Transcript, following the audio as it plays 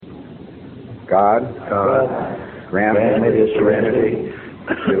God, grant me the serenity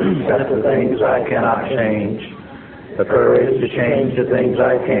to accept the things I cannot change, the courage to change the things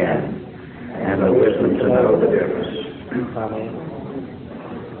I can, and the wisdom to know the difference.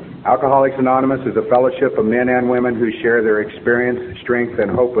 Alcoholics Anonymous is a fellowship of men and women who share their experience, strength, and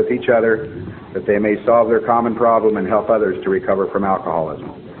hope with each other that they may solve their common problem and help others to recover from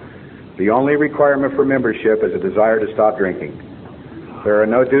alcoholism. The only requirement for membership is a desire to stop drinking. There are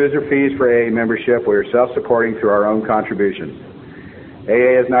no dues or fees for AA membership. We are self-supporting through our own contributions.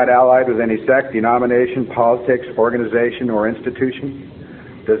 AA is not allied with any sect, denomination, politics, organization, or institution,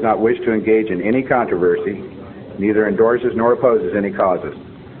 does not wish to engage in any controversy, neither endorses nor opposes any causes.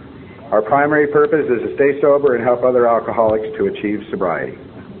 Our primary purpose is to stay sober and help other alcoholics to achieve sobriety.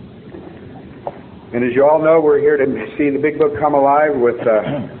 And as you all know, we're here to see the Big Book come alive with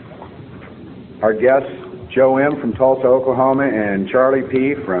our guests, Joe M. from Tulsa, Oklahoma, and Charlie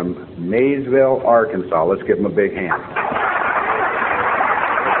P. from Maysville, Arkansas. Let's give them a big hand.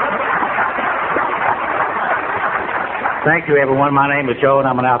 Thank you, everyone. My name is Joe, and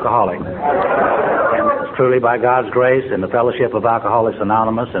I'm an alcoholic. And it's truly by God's grace and the Fellowship of Alcoholics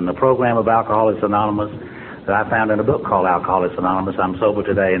Anonymous and the program of Alcoholics Anonymous that I found in a book called Alcoholics Anonymous. I'm sober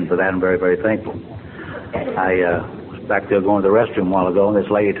today, and for that I'm very, very thankful. I was back there going to the restroom a while ago, and this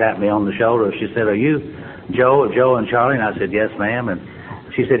lady tapped me on the shoulder. She said, "Are you Joe and Charlie?" And I said, "Yes, ma'am." And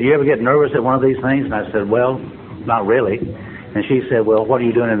she said, "Do you ever get nervous at one of these things?" And I said, "Well, not really." And she said, "Well, what are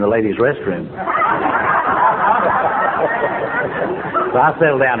you doing in the ladies' restroom?" So I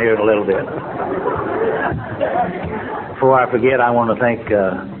settled down here a little bit. Before I forget, I want to thank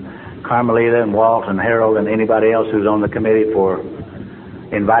Carmelita and Walt and Harold and anybody else who's on the committee for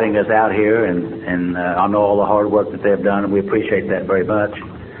inviting us out here, and I know all the hard work that they've done, and we appreciate that very much.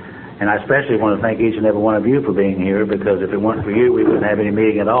 And I especially want to thank each and every one of you for being here, because if it weren't for you, we wouldn't have any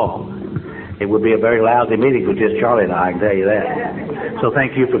meeting at all. It would be a very lousy meeting with just Charlie and I can tell you that. So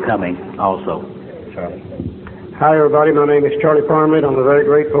thank you for coming also. Charlie. Hi, everybody. My name is Charlie Parmlett. I'm a very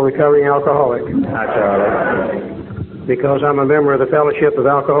grateful recovering alcoholic. Hi, Charlie. Because I'm a member of the Fellowship of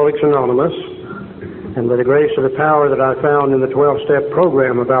Alcoholics Anonymous, and by the grace of the power that I found in the 12-step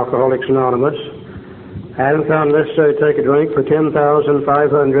program of Alcoholics Anonymous, I haven't found it necessary to take a drink for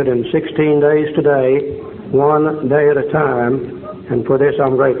 10,516 days today, one day at a time, and for this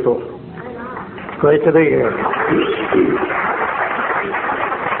I'm grateful. Great to be here.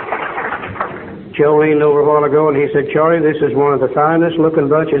 Joe leaned over a while ago and he said, "Charlie, this is one of the finest looking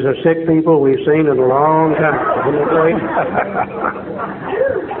bunches of sick people we've seen in a long time." Isn't it great?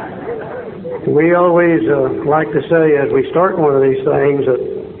 We always like to say as we start one of these things that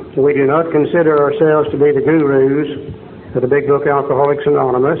we do not consider ourselves to be the gurus of the Big Book Alcoholics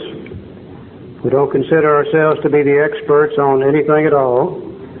Anonymous. We don't consider ourselves to be the experts on anything at all.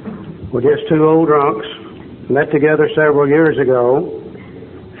 We're just two old drunks, met together several years ago,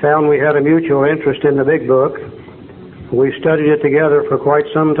 found we had a mutual interest in the Big Book. We've studied it together for quite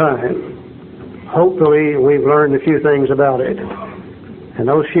some time. Hopefully, we've learned a few things about it. And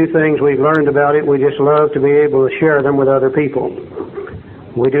those few things we've learned about it, we just love to be able to share them with other people.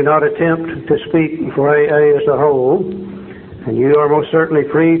 We do not attempt to speak for AA as a whole, and you are most certainly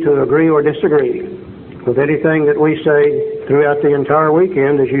free to agree or disagree with anything that we say throughout the entire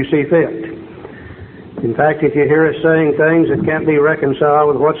weekend as you see fit. In fact, if you hear us saying things that can't be reconciled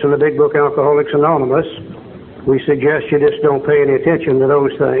with what's in the Big Book Alcoholics Anonymous, we suggest you just don't pay any attention to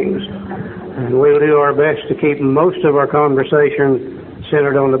those things. And we'll do our best to keep most of our conversation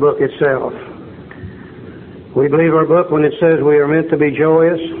centered on the book itself. We believe our book when it says we are meant to be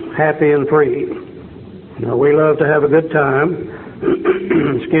joyous, happy, and free. Now, we love to have a good time.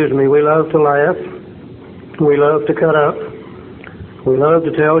 Excuse me. We love to laugh. We love to cut up. We love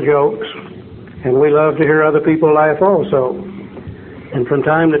to tell jokes. And we love to hear other people laugh also. And from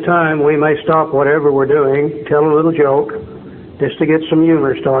time to time, we may stop whatever we're doing, tell a little joke, just to get some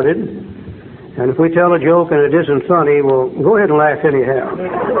humor started. And if we tell a joke and it isn't funny, well, go ahead and laugh anyhow.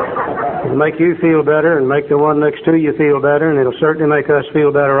 It'll make you feel better and make the one next to you feel better, and it'll certainly make us feel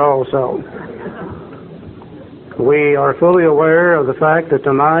better also. We are fully aware of the fact that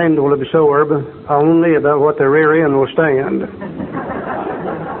the mind will absorb only about what the rear end will stand.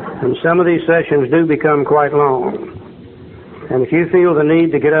 And some of these sessions do become quite long. And if you feel the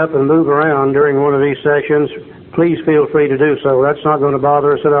need to get up and move around during one of these sessions, please feel free to do so. That's not going to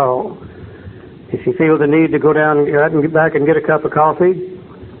bother us at all. If you feel the need to go down and get back and get a cup of coffee,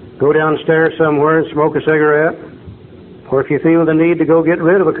 go downstairs somewhere and smoke a cigarette, or if you feel the need to go get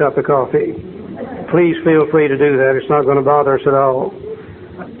rid of a cup of coffee, please feel free to do that. It's not going to bother us at all.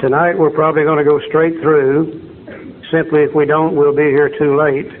 Tonight we're probably going to go straight through. Simply if we don't, we'll be here too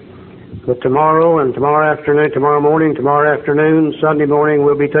late. But tomorrow and tomorrow morning, tomorrow afternoon, Sunday morning,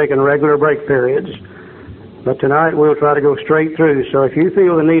 we'll be taking regular break periods. But tonight we'll try to go straight through. So if you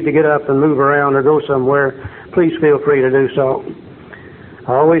feel the need to get up and move around or go somewhere, please feel free to do so.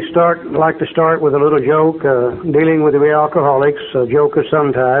 I always like to start with a little joke dealing with the alcoholics, a joke of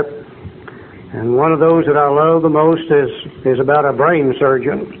some type. And one of those that I love the most is about a brain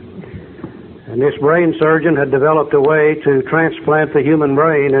surgeon. And this brain surgeon had developed a way to transplant the human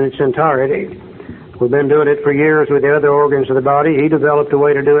brain in its entirety. We've been doing it for years with the other organs of the body. He developed a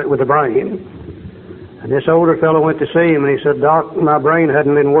way to do it with the brain. And this older fellow went to see him and he said, "Doc, my brain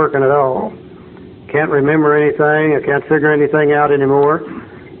hadn't been working at all. Can't remember anything. I can't figure anything out anymore.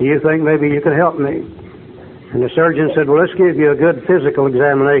 Do you think maybe you could help me?" And the surgeon said, "Well, let's give you a good physical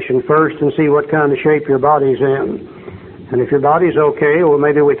examination first and see what kind of shape your body's in. And if your body's okay, well,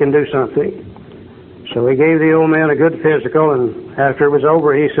 maybe we can do something." So he gave the old man a good physical, and after it was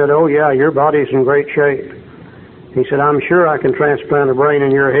over, he said, "Oh, yeah, your body's in great shape." He said, "I'm sure I can transplant a brain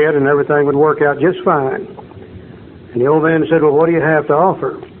in your head and everything would work out just fine." And the old man said, "Well, what do you have to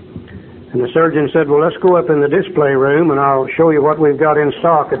offer?" And the surgeon said, "Well, let's go up in the display room and I'll show you what we've got in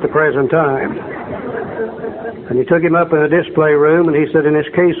stock at the present time." And he took him up in the display room and he said, "In this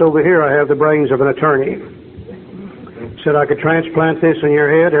case over here, I have the brains of an attorney." He said, "I could transplant this in your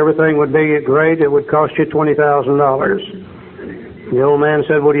head. Everything would be great. It would cost you $20,000. The old man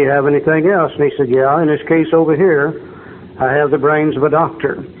said, "Well, do you have anything else?" And he said, "Yeah, in this case over here, I have the brains of a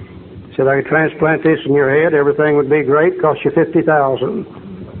doctor." He said, "I could transplant this in your head. Everything would be great. Cost you $50,000.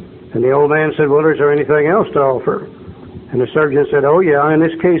 And the old man said, "Well, is there anything else to offer?" And the surgeon said, "Oh, yeah, in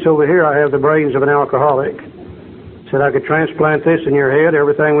this case over here, I have the brains of an alcoholic." He said, "I could transplant this in your head.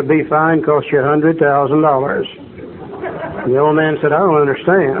 Everything would be fine. Cost you $100,000. And the old man said, "I don't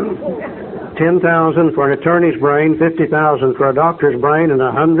understand. $10,000 for an attorney's brain, $50,000 for a doctor's brain, and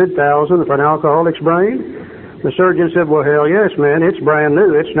 $100,000 for an alcoholic's brain?" The surgeon said, "Well, hell yes, man. It's brand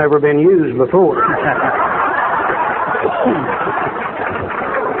new. It's never been used before."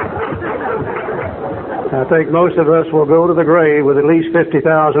 I think most of us will go to the grave with at least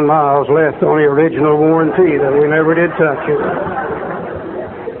 50,000 miles left on the original warranty that we never did touch it.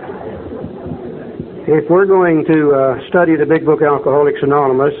 If we're going to study the Big Book Alcoholics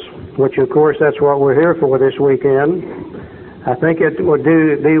Anonymous, which of course that's what we're here for this weekend, I think it would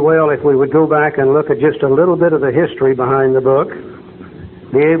be well if we would go back and look at just a little bit of the history behind the book,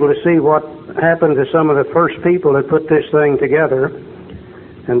 be able to see what happened to some of the first people that put this thing together.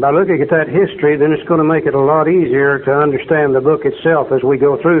 And by looking at that history, then it's going to make it a lot easier to understand the book itself as we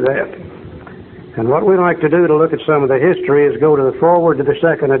go through that. And what we like to do to look at some of the history is go to the forward to the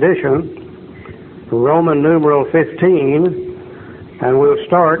second edition, Roman numeral 15, and we'll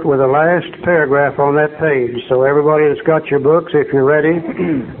start with the last paragraph on that page. So everybody that's got your books, if you're ready,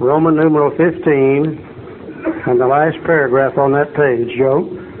 Roman numeral 15, and the last paragraph on that page. Joe?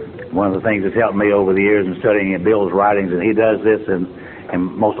 One of the things that's helped me over the years in studying Bill's writings, and he does this in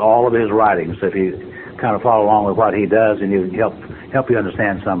most all of his writings. So if you kind of follow along with what he does, and you help you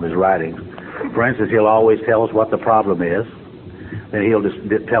understand some of his writings. For instance, he'll always tell us what the problem is. Then he'll just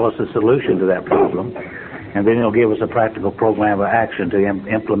tell us the solution to that problem. And then he'll give us a practical program of action to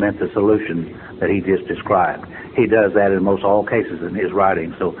implement the solution that he just described. He does that in most all cases in his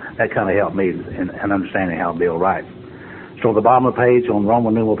writing, so that kind of helped me in understanding how Bill writes. So at the bottom of the page, on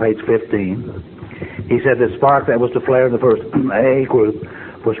Roman numeral page 15, he said the spark that was to flare in the first AA group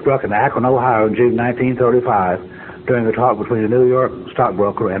was struck in Akron, Ohio in June 1935 during a talk between a New York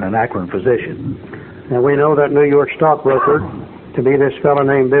stockbroker and an Akron physician. Now we know that New York stockbroker to be this fellow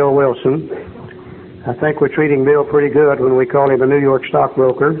named Bill Wilson. I think we're treating Bill pretty good when we call him a New York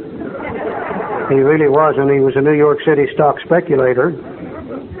stockbroker. He really wasn't. He was a New York City stock speculator.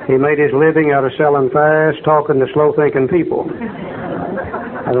 He made his living out of selling fast, talking to slow-thinking people.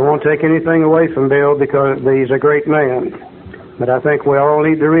 I don't want to take anything away from Bill because he's a great man. But I think we all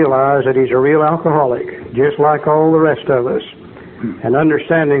need to realize that he's a real alcoholic, just like all the rest of us. And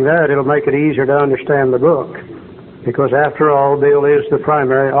understanding that, it'll make it easier to understand the book. Because after all, Bill is the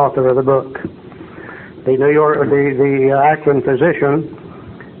primary author of the book. The Akron physician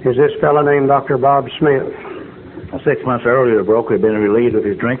is this fellow named Dr. Bob Smith. 6 months earlier, the broker had been relieved of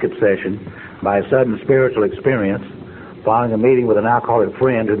his drink obsession by a sudden spiritual experience following a meeting with an alcoholic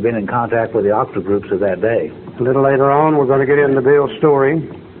friend who had been in contact with the octave groups of that day. A little later on, we're going to get into Bill's story,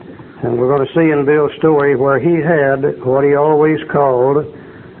 and we're going to see in Bill's story where he had what he always called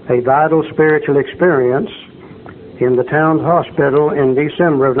a vital spiritual experience in the town hospital in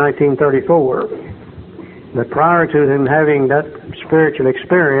December of 1934. But prior to him having that spiritual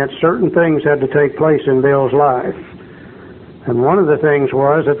experience, certain things had to take place in Bill's life. And one of the things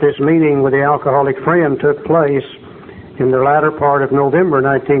was that this meeting with the alcoholic friend took place in the latter part of November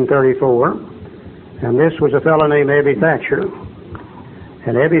 1934, and this was a fellow named Ebby Thatcher.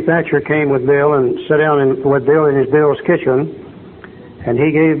 And Ebby Thatcher came with Bill and sat down with Bill in Bill's kitchen, and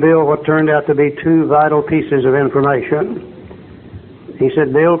he gave Bill what turned out to be two vital pieces of information. He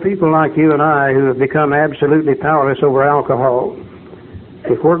said, Bill, people like you and I who have become absolutely powerless over alcohol,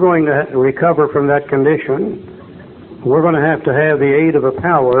 if we're going to recover from that condition, we're going to have the aid of a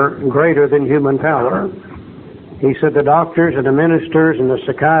power greater than human power. He said the doctors and the ministers and the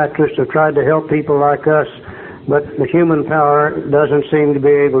psychiatrists have tried to help people like us, but the human power doesn't seem to be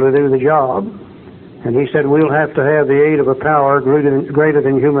able to do the job. And he said we'll have to have the aid of a power greater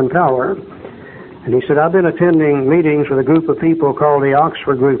than human power. And he said, I've been attending meetings with a group of people called the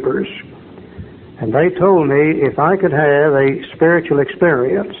Oxford Groupers, and they told me if I could have a spiritual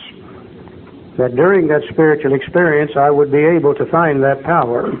experience, that during that spiritual experience I would be able to find that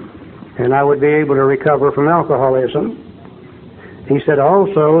power, and I would be able to recover from alcoholism. He said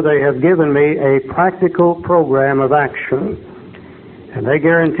also they have given me a practical program of action, and they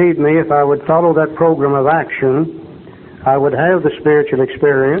guaranteed me if I would follow that program of action, I would have the spiritual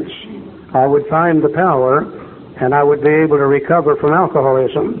experience, I would find the power, and I would be able to recover from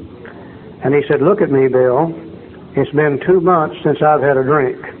alcoholism. And he said, look at me, Bill. It's been 2 months since I've had a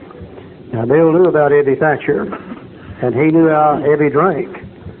drink. Now, Bill knew about Ebby Thatcher, and he knew how Ebby drank.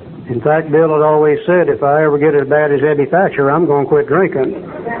 In fact, Bill had always said, if I ever get as bad as Ebby Thatcher, I'm going to quit drinking.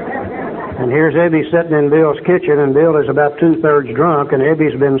 And here's Ebby sitting in Bill's kitchen, and Bill is about 2/3 drunk, and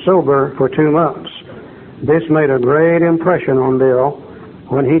Ebby's been sober for 2 months. This made a great impression on Bill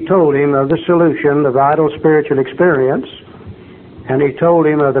when he told him of the solution, the vital spiritual experience, and he told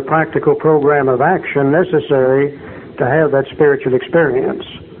him of the practical program of action necessary to have that spiritual experience.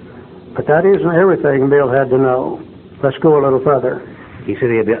 But that isn't everything Bill had to know. Let's go a little further. He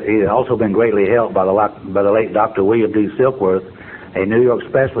said he had also been greatly helped by the late Dr. William D. Silkworth, a New York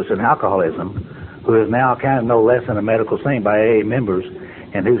specialist in alcoholism, who is now kind of no less than a medical saint by AA members,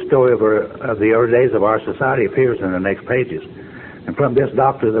 and whose story of the early days of our society appears in the next pages. And from this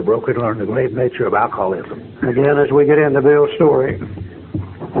doctor, the broker learned the grave nature of alcoholism. Again, as we get into Bill's story,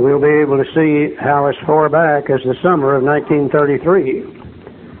 we'll be able to see how as far back as the summer of 1933,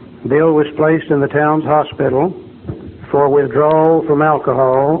 Bill was placed in the town's hospital for withdrawal from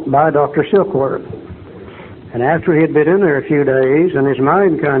alcohol by Dr. Silkworth. And after he had been in there a few days and his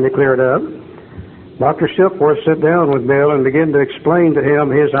mind kind of cleared up, Dr. Silkworth sat down with Bill and began to explain to him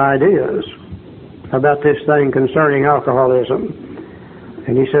his ideas about this thing concerning alcoholism.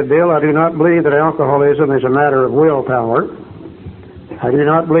 And he said, Bill, I do not believe that alcoholism is a matter of willpower. I do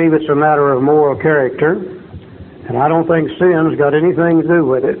not believe it's a matter of moral character. And I don't think sin's got anything to do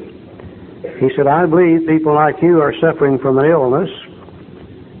with it. He said, I believe people like you are suffering from an illness.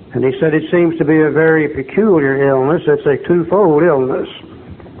 And he said, it seems to be a very peculiar illness. It's a twofold illness.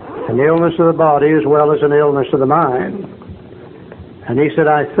 An illness of the body as well as an illness of the mind. And he said,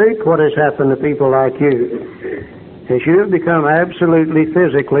 I think what has happened to people like you is you have become absolutely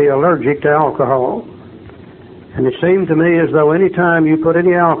physically allergic to alcohol. And it seemed to me as though any time you put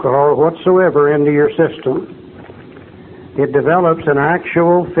any alcohol whatsoever into your system, it develops an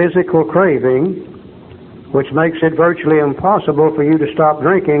actual physical craving, which makes it virtually impossible for you to stop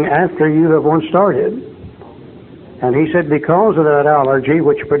drinking after you have once started. And he said because of that allergy,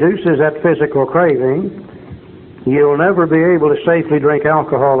 which produces that physical craving, you'll never be able to safely drink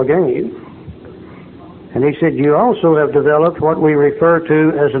alcohol again. And he said you also have developed what we refer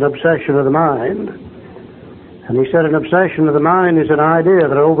to as an obsession of the mind. And he said an obsession of the mind is an idea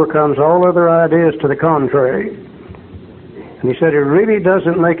that overcomes all other ideas to the contrary. And he said it really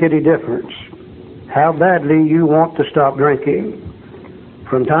doesn't make any difference how badly you want to stop drinking.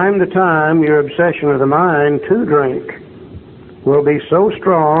 From time to time, your obsession of the mind to drink will be so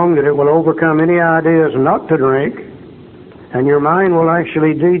strong that it will overcome any ideas not to drink, and your mind will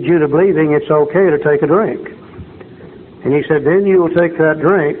actually lead you to believing it's okay to take a drink. And he said then you will take that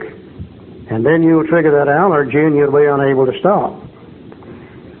drink, and then you will trigger that allergy and you'll be unable to stop.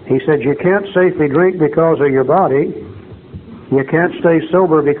 He said you can't safely drink because of your body. You can't stay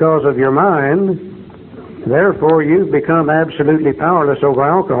sober because of your mind. Therefore, you've become absolutely powerless over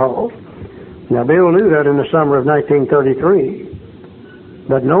alcohol. Now, Bill knew that in the summer of 1933.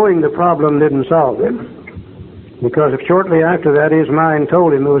 But knowing the problem didn't solve it. Because if shortly after that his mind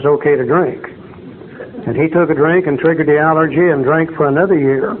told him it was okay to drink. And he took a drink and triggered the allergy and drank for another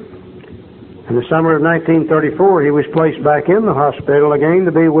year. In the summer of 1934, he was placed back in the hospital again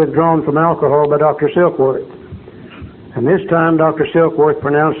to be withdrawn from alcohol by Dr. Silkworth. And this time Dr. Silkworth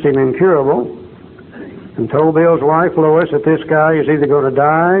pronounced him incurable and told Bill's wife, Lois, that this guy is either going to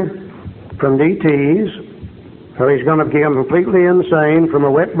die from DTs or he's going to become completely insane from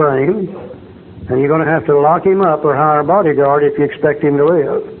a wet brain, and you're going to have to lock him up or hire a bodyguard if you expect him to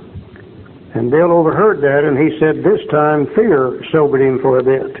live. And Bill overheard that, and he said this time fear sobered him for a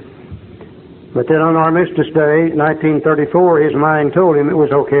bit. But then on Armistice Day, 1934, his mind told him it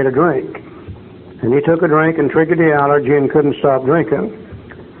was okay to drink. And he took a drink and triggered the allergy and couldn't stop drinking.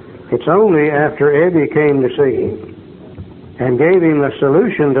 It's only after Eddie came to see him and gave him the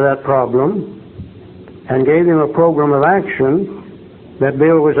solution to that problem and gave him a program of action that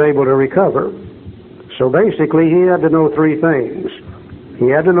Bill was able to recover. So basically, he had to know three things. He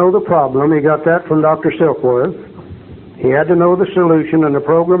had to know the problem. He got that from Dr. Silkworth. He had to know the solution and the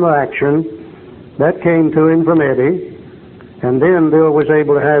program of action. That came to him from Eddie. And then Bill was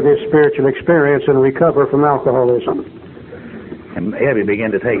able to have his spiritual experience and recover from alcoholism. And Eddie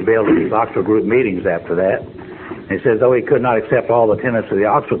began to take Bill to these Oxford Group meetings after that. And he says, though he could not accept all the tenets of the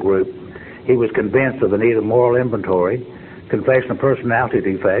Oxford Group, he was convinced of the need of moral inventory, confession of personality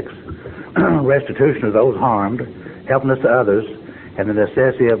defects, restitution of those harmed, helpfulness to others, and the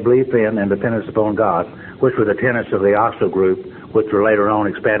necessity of belief in and dependence upon God, which were the tenets of the Oxford Group, which were later on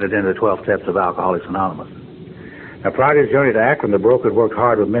expanded into the 12 steps of Alcoholics Anonymous. Now, prior to his journey to Akron, the broker had worked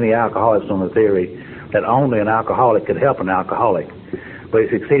hard with many alcoholics on the theory that only an alcoholic could help an alcoholic, but he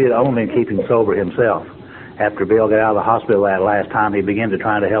succeeded only in keeping sober himself. After Bill got out of the hospital that last time, he began to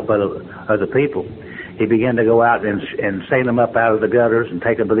try to help other people. He began to go out and sail them up out of the gutters and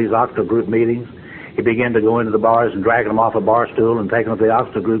take them to these Oxford Group meetings. He began to go into the bars and drag them off a bar stool and take them to the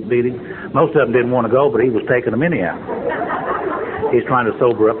Oxford Group meeting. Most of them didn't want to go, but he was taking them anyhow. He's trying to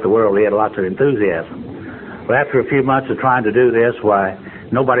sober up the world. He had lots of enthusiasm. But after a few months of trying to do this, why,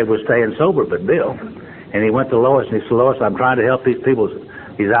 nobody was staying sober but Bill. And he went to Lois and he said, Lois, I'm trying to help these people,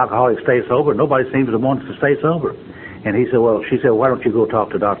 these alcoholics, stay sober. Nobody seems to want to stay sober. And he said, well, she said, why don't you go talk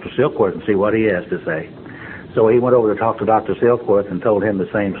to Dr. Silkworth and see what he has to say? So he went over to talk to Dr. Silkworth and told him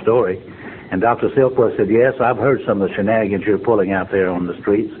the same story. And Dr. Silkworth said, yes, I've heard some of the shenanigans you're pulling out there on the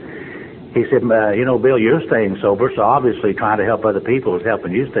streets. He said, you know, Bill, you're staying sober, so obviously trying to help other people is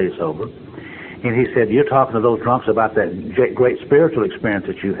helping you stay sober. And he said, you're talking to those drunks about that great spiritual experience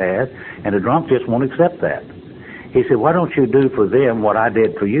that you had, and the drunk just won't accept that. He said, why don't you do for them what I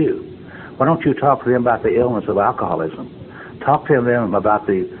did for you? Why don't you talk to them about the illness of alcoholism? Talk to them about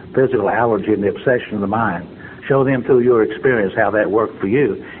the physical allergy and the obsession of the mind. Show them through your experience how that worked for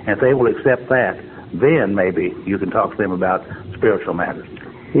you. And if they will accept that, then maybe you can talk to them about spiritual matters.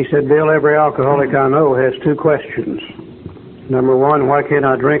 He said, Bill, every alcoholic I know has two questions. Number one, why can't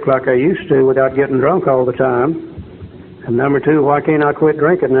I drink like I used to without getting drunk all the time? And number two, why can't I quit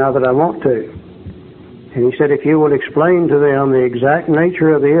drinking now that I want to? And he said, if you will explain to them the exact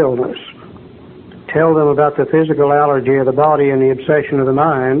nature of the illness, tell them about the physical allergy of the body and the obsession of the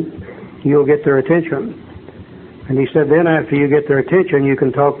mind, you'll get their attention. And he said, then after you get their attention, you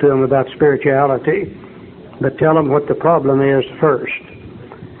can talk to them about spirituality, but tell them what the problem is first.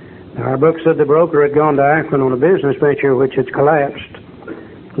 Now, our book said the broker had gone to Akron on a business venture which had collapsed,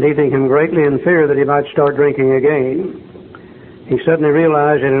 leaving him greatly in fear that he might start drinking again. He suddenly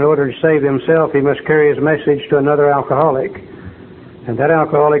realized that in order to save himself, he must carry his message to another alcoholic. And that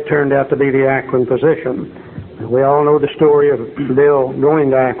alcoholic turned out to be the Akron physician. We all know the story of Bill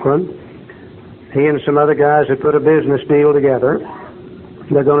going to Akron. He and some other guys had put a business deal together.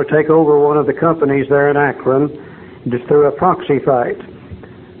 They're going to take over one of the companies there in Akron just through a proxy fight.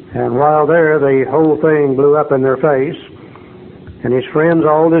 And while there, the whole thing blew up in their face. And his friends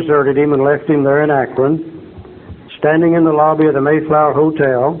all deserted him and left him there in Akron, standing in the lobby of the Mayflower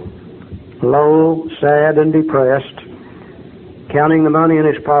Hotel, low, sad, and depressed, counting the money in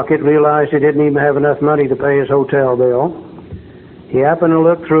his pocket, realized he didn't even have enough money to pay his hotel bill. He happened to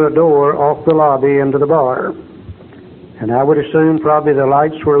look through a door off the lobby into the bar. And I would assume probably the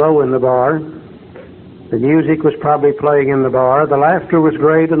lights were low in the bar. The music was probably playing in the bar. The laughter was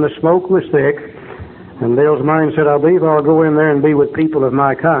great and the smoke was thick. And Bill's mind said, I believe I'll go in there and be with people of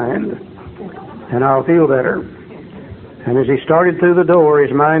my kind, and I'll feel better. And as he started through the door,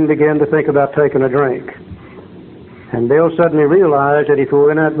 his mind began to think about taking a drink. And Bill suddenly realized that if he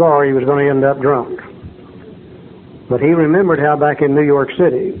were in that bar, he was going to end up drunk. But he remembered how back in New York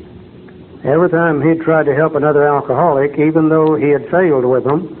City, every time he'd tried to help another alcoholic, even though he had failed with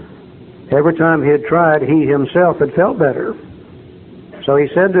them, every time he had tried, he himself had felt better. So he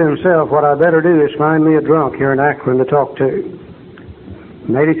said to himself, what I better do is find me a drunk here in Akron to talk to.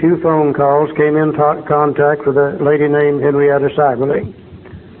 Made a few phone calls, came in contact with a lady named Henrietta Seiberling.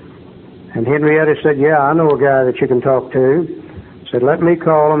 And Henrietta said, yeah, I know a guy that you can talk to. said, let me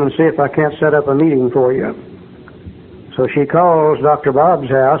call them and see if I can't set up a meeting for you. So she calls Dr. Bob's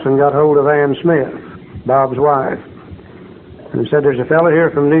house and got hold of Ann Smith, Bob's wife, and said, there's a fellow here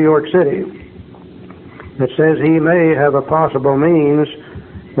from New York City that says he may have a possible means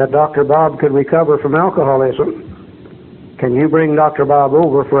that Dr. Bob could recover from alcoholism. Can you bring Dr. Bob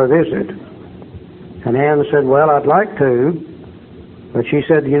over for a visit? And Ann said, well, I'd like to. But she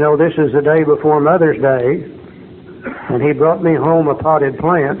said, you know, this is the day before Mother's Day, and he brought me home a potted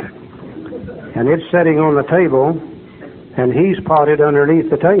plant, and it's sitting on the table, and he's potted underneath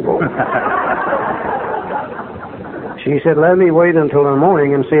the table. She said, let me wait until the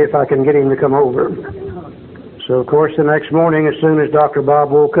morning and see if I can get him to come over. So, of course, the next morning, as soon as Dr.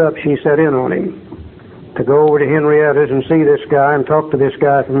 Bob woke up, she set in on him to go over to Henrietta's and see this guy and talk to this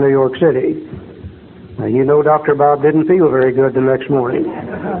guy from New York City. Now, you know Dr. Bob didn't feel very good the next morning.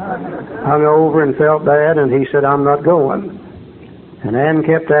 Hung over and felt bad, and he said, I'm not going. And Ann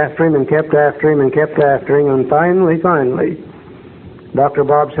kept after him and kept after him and kept after him, and finally, Dr.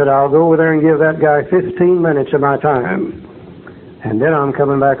 Bob said, I'll go over there and give that guy 15 minutes of my time, and then I'm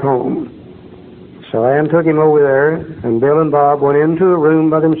coming back home. So Ann took him over there, and Bill and Bob went into a room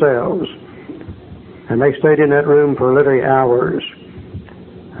by themselves, and they stayed in that room for literally hours.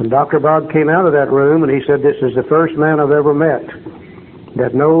 And Dr. Bob came out of that room, and he said, this is the first man I've ever met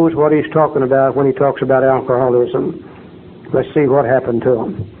that knows what he's talking about when he talks about alcoholism. Let's see what happened to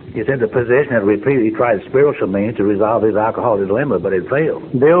him. He said the physician had repeatedly tried spiritual means to resolve his alcoholic dilemma, but it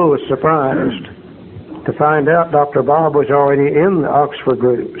failed. Bill was surprised to find out Dr. Bob was already in the Oxford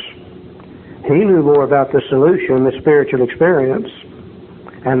groups. He knew more about the solution, the spiritual experience,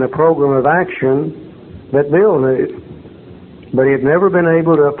 and the program of action that Bill knew. But he had never been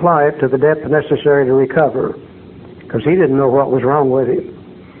able to apply it to the depth necessary to recover, because he didn't know what was wrong with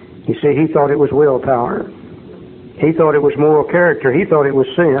him. You see, he thought it was willpower. He thought it was moral character. He thought it was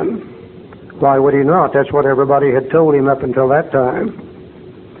sin. Why would he not? That's what everybody had told him up until that time.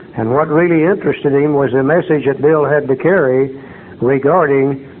 And what really interested him was the message that Bill had to carry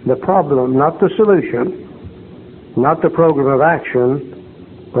regarding the problem, not the solution, not the program of action,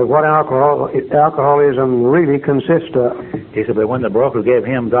 but what alcoholism really consists of. He said, but when the broker gave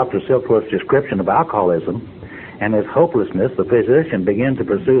him Dr. Silkworth's description of alcoholism and his hopelessness, the physician began to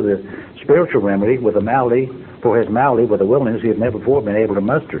pursue the spiritual remedy with a malady, for his malady with a willingness he had never before been able to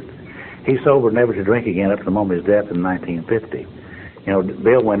muster. He sobered never to drink again up to the moment of his death in 1950. You know,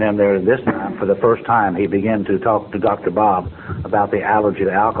 Bill went in there this time, for the first time, he began to talk to Dr. Bob about the allergy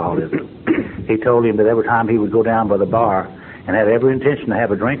to alcoholism. He told him that every time he would go down by the bar and had every intention to have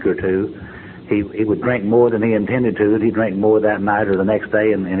a drink or two, he would drink more than he intended to. He'd drink more that night or the next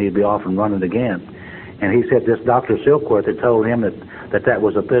day, and he'd be off and running again. And he said this Dr. Silkworth had told him that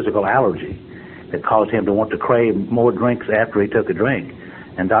was a physical allergy that caused him to want to crave more drinks after he took a drink.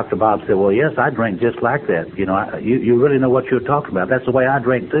 And Dr. Bob said, well, yes, I drink just like that. You know, you really know what you're talking about. That's the way I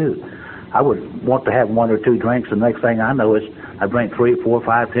drink, too. I would want to have 1 or 2 drinks, and the next thing I know is I drank 3, 4,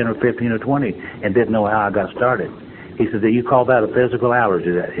 5, 10, or 15, or 20 and didn't know how I got started. He said, do you call that a physical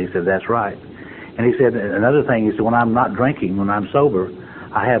allergy? He said, that's right. And he said, another thing, he said, when I'm not drinking, when I'm sober,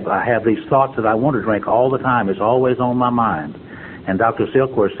 I have these thoughts that I want to drink all the time. It's always on my mind. And Dr.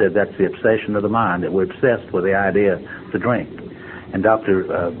 Silkworth said that's the obsession of the mind, that we're obsessed with the idea to drink. And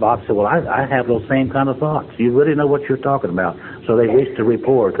Dr. Bob said, well, I have those same kind of thoughts. You really know what you're talking about. So they reached a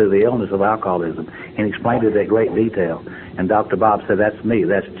rapport through the illness of alcoholism and explained it in great detail. And Dr. Bob said, that's me.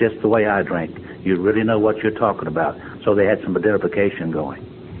 That's just the way I drink. You really know what you're talking about. So they had some identification going.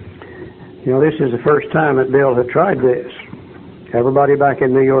 You know, this is the first time that Bill had tried this. Everybody back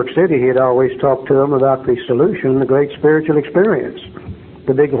in New York City, he had always talked to them about the solution, the great spiritual experience,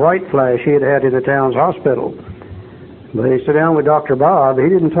 the big white flash he had had in the town's hospital. But he sat down with Dr. Bob. He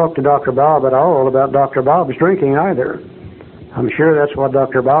didn't talk to Dr. Bob at all about Dr. Bob's drinking either. I'm sure that's what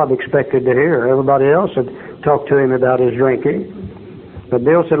Dr. Bob expected to hear. Everybody else had talked to him about his drinking. But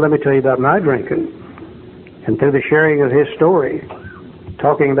Bill said, let me tell you about my drinking. And through the sharing of his story,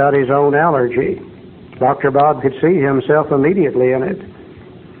 talking about his own allergy, Dr. Bob could see himself immediately in it.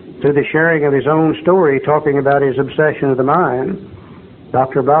 Through the sharing of his own story, talking about his obsession of the mind,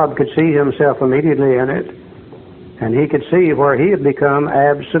 Dr. Bob could see himself immediately in it. And he could see where he had become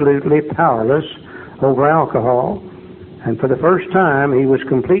absolutely powerless over alcohol. And for the first time, he was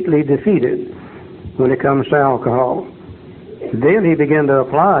completely defeated when it comes to alcohol. Then he began to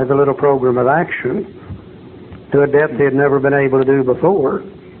apply the little program of action to a depth he had never been able to do before.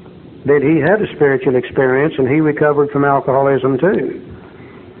 Then he had a spiritual experience, and he recovered from alcoholism too.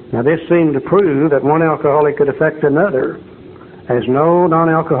 Now this seemed to prove that one alcoholic could affect another as no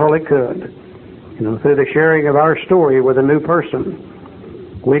non-alcoholic could. Through the sharing of our story with a new person,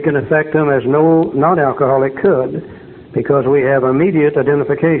 we can affect them as no non-alcoholic could, because we have immediate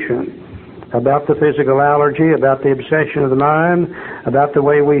identification about the physical allergy, about the obsession of the mind, about the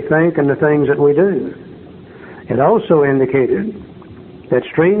way we think and the things that we do. It also indicated that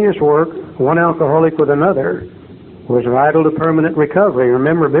strenuous work, one alcoholic with another, was vital to permanent recovery.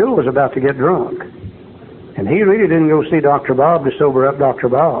 Remember, Bill was about to get drunk, and he really didn't go see Dr. Bob to sober up Dr.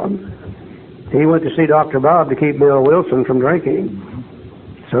 Bob. He went to see Dr. Bob to keep Bill Wilson from drinking.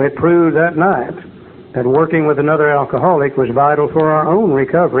 So it proved that night that working with another alcoholic was vital for our own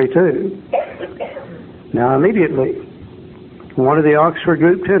recovery, too. Now, immediately, one of the Oxford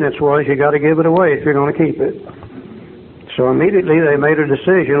group tenets was you got to give it away if you're going to keep it. So immediately they made a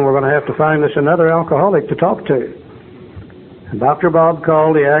decision, we're going to have to find us another alcoholic to talk to. And Dr. Bob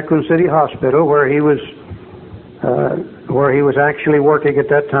called the Akron City Hospital, where he was actually working at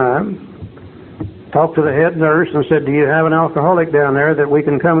that time, talked to the head nurse and said, do you have an alcoholic down there that we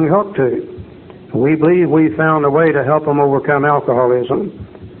can come and talk to? We believe we found a way to help them overcome alcoholism.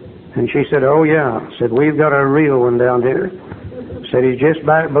 And she said, oh yeah. Said, we've got a real one down here. Said, he's just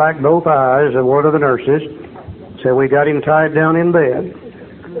black both eyes, and one of the nurses. Said, we got him tied down in bed.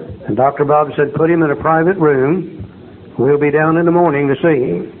 And Dr. Bob said, put him in a private room. We'll be down in the morning to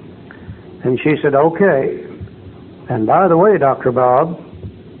see him. And she said, okay. And by the way, Dr. Bob,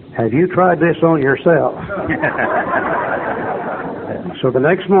 have you tried this on yourself? So the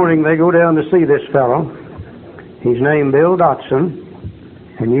next morning they go down to see this fellow. He's named Bill Dotson.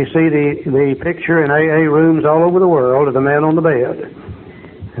 And you see the picture in AA rooms all over the world of the man on the bed.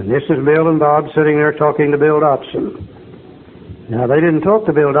 And this is Bill and Bob sitting there talking to Bill Dotson. Now, they didn't talk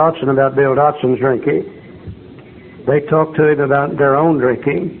to Bill Dotson about Bill Dotson's drinking. They talked to him about their own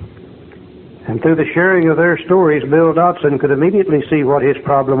drinking. And through the sharing of their stories, Bill Dotson could immediately see what his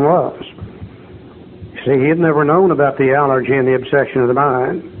problem was. See, he had never known about the allergy and the obsession of the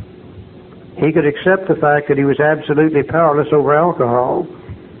mind. He could accept the fact that he was absolutely powerless over alcohol,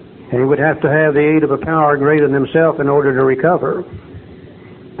 and he would have to have the aid of a power greater than himself in order to recover.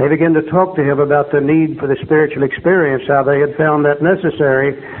 They began to talk to him about the need for the spiritual experience, how they had found that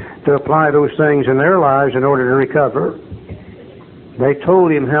necessary to apply those things in their lives in order to recover. They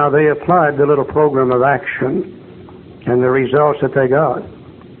told him how they applied the little program of action and the results that they got.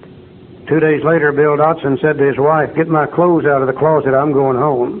 2 days later, Bill Dotson said to his wife, get my clothes out of the closet, I'm going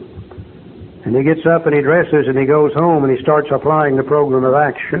home. And he gets up and he dresses and he goes home and he starts applying the program of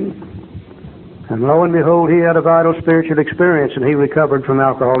action. And lo and behold, he had a vital spiritual experience and he recovered from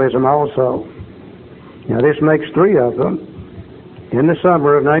alcoholism also. Now this makes 3 of them. In the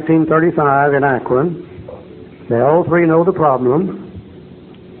summer of 1935 in Akron, they all 3 know the problem.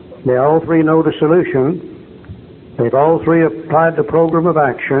 They all 3 know the solution. They've all 3 applied the program of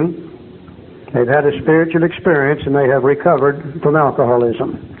action. They've had a spiritual experience and they have recovered from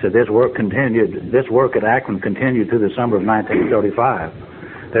alcoholism. So this work at Akron continued through the summer of 1935.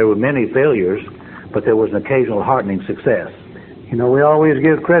 There were many failures, but there was an occasional heartening success. We always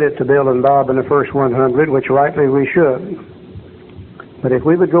give credit to Bill and Bob in the first 100, which rightly we should. But if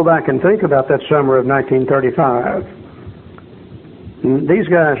we would go back and think about that summer of 1935, these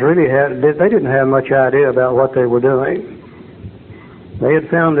guys they didn't have much idea about what they were doing. They had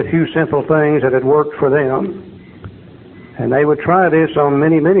found a few simple things that had worked for them. And they would try this on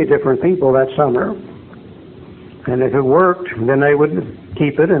many, many different people that summer. And if it worked, then they would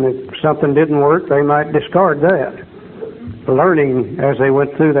keep it. And if something didn't work, they might discard that. Learning as they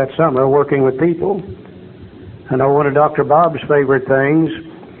went through that summer, working with people. I know one of Dr. Bob's favorite things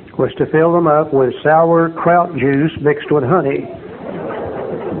was to fill them up with sauerkraut juice mixed with honey.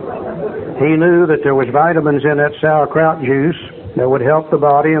 He knew that there was vitamins in that sauerkraut juice that would help the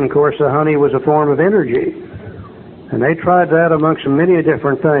body, and of course the honey was a form of energy. And they tried that amongst many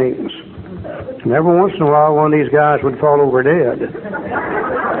different things. And every once in a while one of these guys would fall over dead.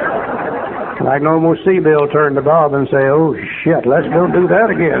 And I can almost see Bill turn to Bob and say, oh shit, let's don't do that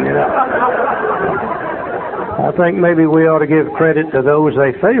again. I think maybe we ought to give credit to those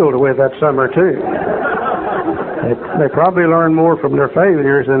they failed with that summer too. They probably learned more from their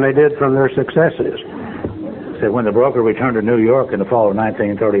failures than they did from their successes. So when the broker returned to New York in the fall of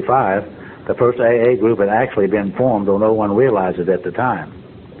 1935, the first AA group had actually been formed, though no one realized it at the time.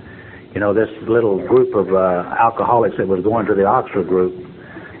 This little group of alcoholics that was going to the Oxford group,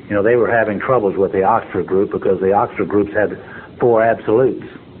 they were having troubles with the Oxford group because the Oxford groups had 4 absolutes.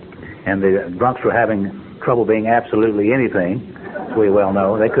 And the drunks were having trouble being absolutely anything, as we well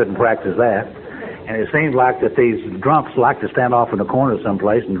know. They couldn't practice that. And it seemed like that these drunks liked to stand off in the corner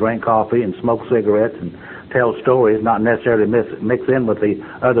someplace and drink coffee and smoke cigarettes and tell stories, not necessarily mix in with the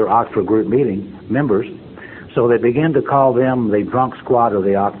other Oxford group meeting members. So they began to call them the drunk squad of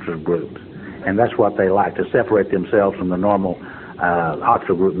the Oxford group. And that's what they like, to separate themselves from the normal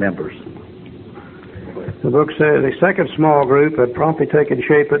Oxford group members. The book says the second small group had promptly taken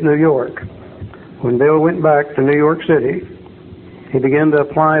shape at New York. When Bill went back to New York City, he began to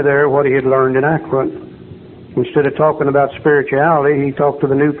apply there what he had learned in Akron. Instead of talking about spirituality, he talked to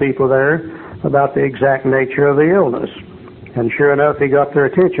the new people there about the exact nature of the illness. And sure enough, he got their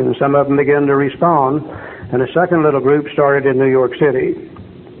attention. Some of them began to respond, and a second little group started in New York City.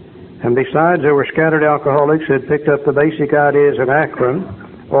 And besides, there were scattered alcoholics who had picked up the basic ideas in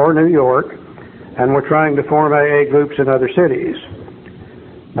Akron or New York and were trying to form AA groups in other cities.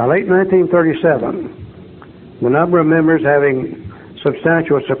 By late 1937, the number of members having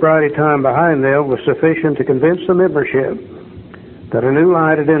substantial sobriety time behind them was sufficient to convince the membership that a new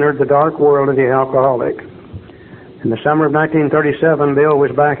light had entered the dark world of the alcoholic. In the summer of 1937, Bill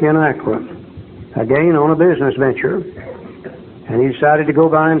was back in Akron, again on a business venture, and he decided to go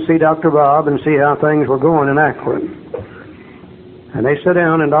by and see Dr. Bob and see how things were going in Akron. And they sat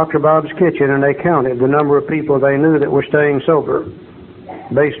down in Dr. Bob's kitchen and they counted the number of people they knew that were staying sober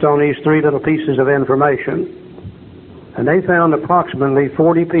based on these three little pieces of information. And they found approximately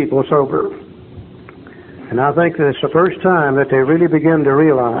 40 people sober. And I think that it's the first time that they really begin to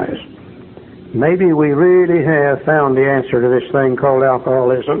realize maybe we really have found the answer to this thing called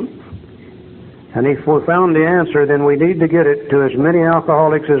alcoholism. And if we found the answer, then we need to get it to as many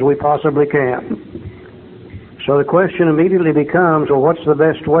alcoholics as we possibly can. So the question immediately becomes, well, what's the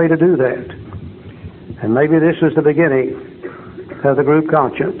best way to do that? And maybe this is the beginning of the group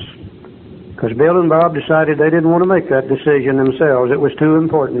conscience. Because Bill and Bob decided they didn't want to make that decision themselves. It was too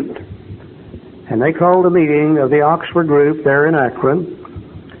important. And they called a meeting of the Oxford group there in Akron.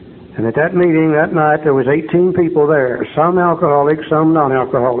 And at that meeting that night, there was 18 people there, some alcoholic, some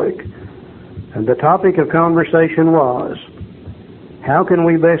non-alcoholic. And the topic of conversation was, how can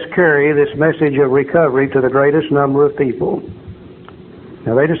we best carry this message of recovery to the greatest number of people?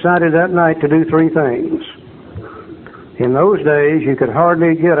 Now, they decided that night to do three things. In those days, you could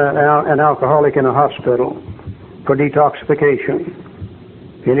hardly get an alcoholic in a hospital for detoxification.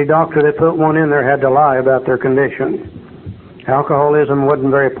 Any doctor that put one in there had to lie about their condition. Alcoholism wasn't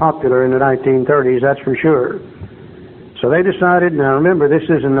very popular in the 1930s, that's for sure. So they decided, now remember, this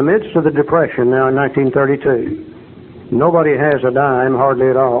is in the midst of the Depression now in 1932. Nobody has a dime, hardly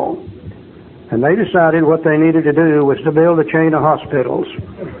at all. And they decided what they needed to do was to build a chain of hospitals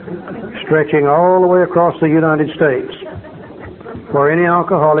stretching all the way across the United States, where any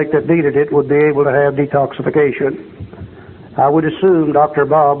alcoholic that needed it would be able to have detoxification. I would assume Dr.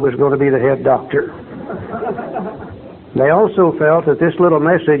 Bob was going to be the head doctor. They also felt that this little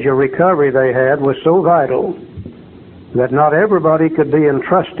message of recovery they had was so vital that not everybody could be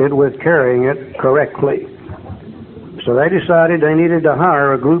entrusted with carrying it correctly. So they decided they needed to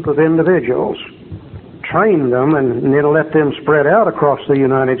hire a group of individuals, train them, and then let them spread out across the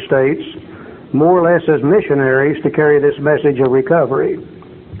United States, more or less as missionaries to carry this message of recovery.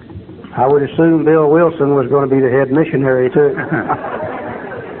 I would assume Bill Wilson was going to be the head missionary too.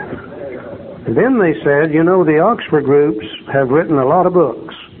 Then they said, you know, the Oxford groups have written a lot of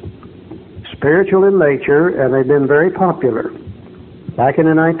books, spiritual in nature, and they've been very popular. Back in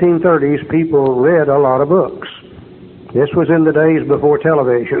the 1930s, people read a lot of books. This was in the days before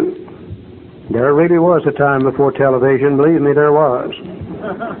television. There really was a time before television, believe me, there was.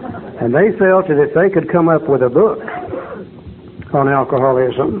 And they felt that if they could come up with a book on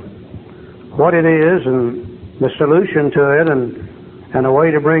alcoholism, what it is and the solution to it and a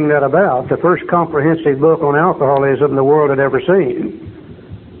way to bring that about, the first comprehensive book on alcoholism the world had ever seen,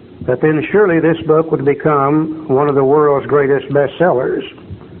 that then surely this book would become one of the world's greatest bestsellers.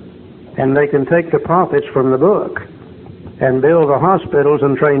 And they can take the profits from the book and build the hospitals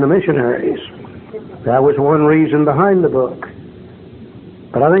and train the missionaries. That was one reason behind the book.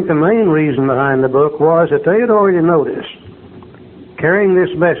 But I think the main reason behind the book was that they had already noticed, carrying this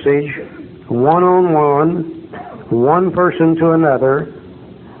message one-on-one, one person to another,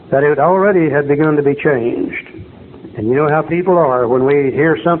 that it already had begun to be changed. And you know how people are. When we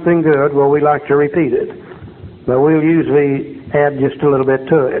hear something good, well, we like to repeat it. But we'll usually add just a little bit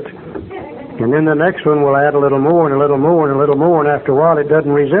to it. And then the next one will add a little more and a little more and a little more, and after a while it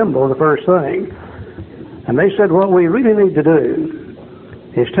doesn't resemble the first thing. And they said what we really need to do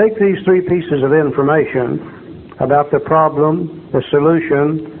is take these three pieces of information about the problem, the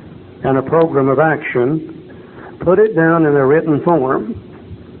solution, and a program of action, put it down in a written form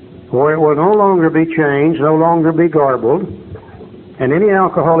where it will no longer be changed, no longer be garbled, And any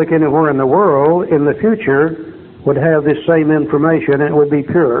alcoholic anywhere in the world in the future would have this same information, and it would be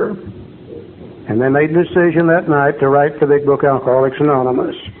pure. And they made a decision that night to write the big book, Alcoholics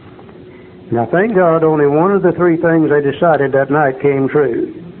Anonymous. Now, thank God, only one of the three things they decided that night came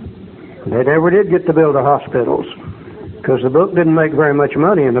true. They never did get to build the hospitals, because the book didn't make very much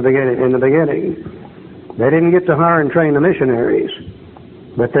money in the beginning. They didn't get to hire and train the missionaries,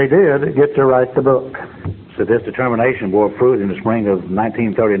 but they did get to write the book. So this determination bore fruit in the spring of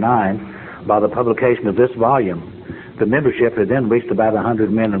 1939 by the publication of this volume. The membership had then reached about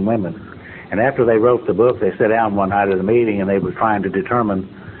 100 men and women. And after they wrote the book, they sat down one night at a meeting and they were trying to determine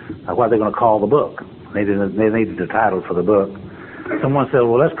what they're going to call the book. They needed a title for the book. Someone said,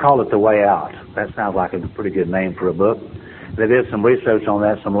 well, let's call it The Way Out. That sounds like a pretty good name for a book. They did some research on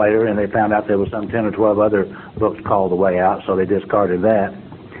that some later, and they found out there were some 10 or 12 other books called The Way Out, so they discarded that.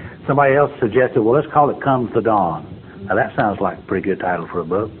 Somebody else suggested, well, let's call it Comes the Dawn. Now, that sounds like a pretty good title for a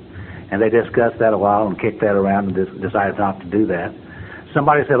book. And they discussed that a while and kicked that around and decided not to do that.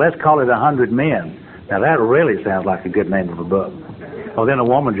 Somebody said, let's call it 100 Men. Now, that really sounds like a good name of a book. Well, then a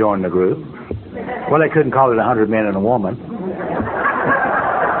woman joined the group. Well, they couldn't call it 100 Men and a Woman.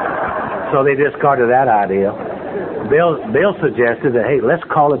 So they discarded that idea. Bill suggested that, hey, let's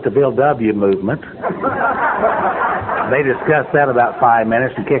call it the Bill W. Movement. They discussed that about 5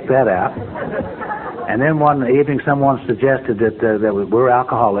 minutes and kicked that out. And then one evening someone suggested that we're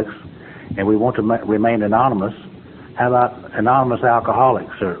alcoholics and we want to remain anonymous. How about Anonymous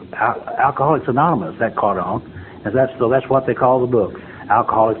Alcoholics, or Alcoholics Anonymous? That caught on. And so that's what they call the book,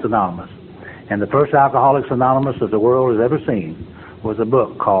 Alcoholics Anonymous. And the first Alcoholics Anonymous that the world has ever seen was a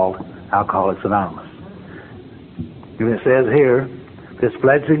book called Alcoholics Anonymous. And it says here, this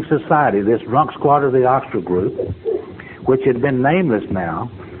fledgling society, this drunk squad of the Oxford group, which had been nameless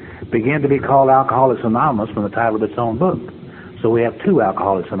now, began to be called Alcoholics Anonymous from the title of its own book. So we have two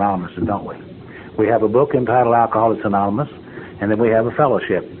Alcoholics Anonymous, don't we? We have a book entitled Alcoholics Anonymous, and then we have a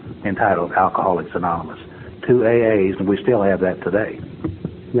fellowship entitled Alcoholics Anonymous. Two AAs, and we still have that today.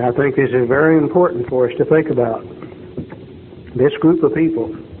 Now, I think this is very important for us to think about. This group of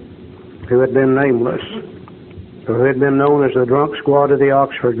people who had been nameless, or who had been known as the drunk squad of the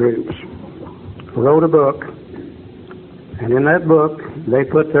Oxford groups, wrote a book, and in that book they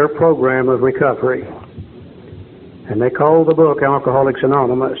put their program of recovery. And they called the book Alcoholics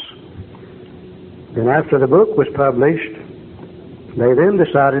Anonymous. Then after the book was published, they then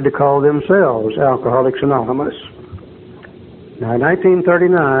decided to call themselves Alcoholics Anonymous. Now, in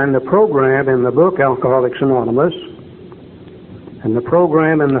 1939, the program in the book Alcoholics Anonymous and the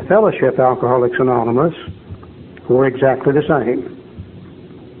program in the fellowship Alcoholics Anonymous were exactly the same.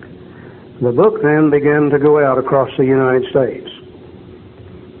 The book then began to go out across the United States.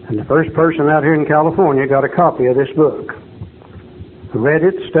 And the first person out here in California got a copy of this book. Read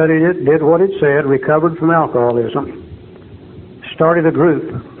it, studied it, did what it said, recovered from alcoholism. Started a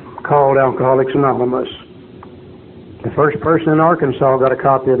group called Alcoholics Anonymous. The first person in Arkansas got a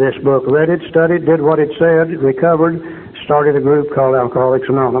copy of this book, read it, studied, did what it said, recovered, started a group called Alcoholics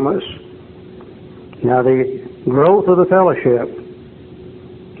Anonymous. Now, the growth of the fellowship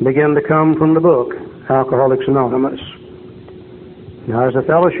began to come from the book, Alcoholics Anonymous. Now, as the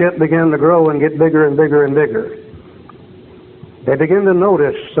fellowship began to grow and get bigger and bigger and bigger, they began to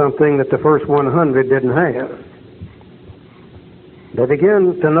notice something that the first 100 didn't have. They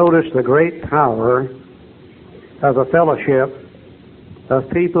began to notice the great power of a fellowship of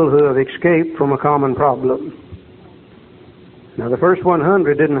people who have escaped from a common problem. Now, the first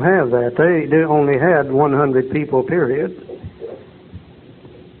 100 didn't have that. They only had 100 people, period.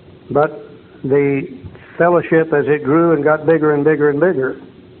 But the fellowship, as it grew and got bigger and bigger and bigger,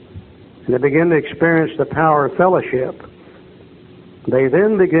 and they began to experience the power of fellowship, they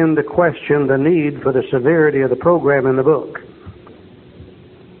then began to question the need for the severity of the program in the book.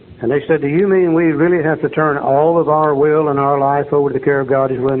 And they said, do you mean we really have to turn all of our will and our life over to the care of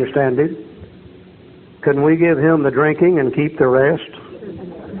God as we understand it? Couldn't we give Him the drinking and keep the rest?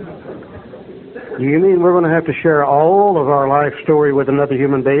 Do you mean we're going to have to share all of our life story with another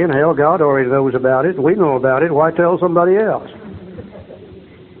human being? Hell, God already knows about it. We know about it. Why tell somebody else?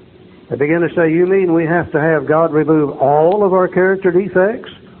 They begin to say, you mean we have to have God remove all of our character defects?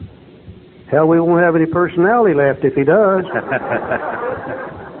 Hell, we won't have any personality left if He does.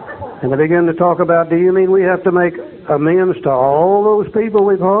 And they begin to talk about, do you mean we have to make amends to all those people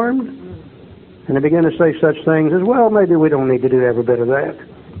we've harmed? And they begin to say such things as, well, maybe we don't need to do every bit of that.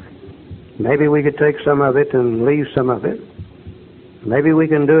 Maybe we could take some of it and leave some of it. Maybe we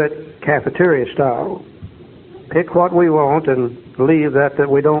can do it cafeteria style. Pick what we want and leave that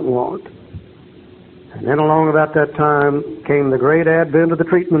we don't want. And then along about that time came the great advent of the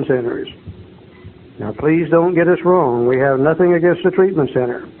treatment centers. Now please don't get us wrong. We have nothing against the treatment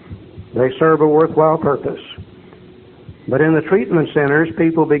center. They serve a worthwhile purpose. But in the treatment centers,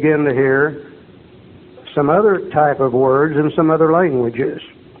 people begin to hear some other type of words and some other languages.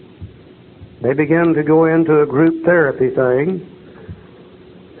 They begin to go into a group therapy thing,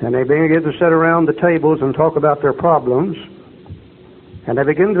 and they begin to sit around the tables and talk about their problems, and they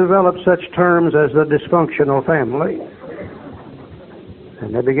begin to develop such terms as the dysfunctional family.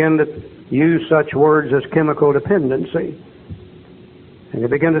 And they begin to use such words as chemical dependency. And they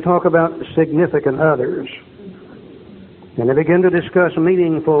begin to talk about significant others. And they begin to discuss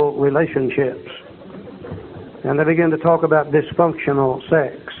meaningful relationships. And they begin to talk about dysfunctional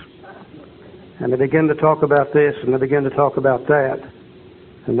sex. And they begin to talk about this and they begin to talk about that.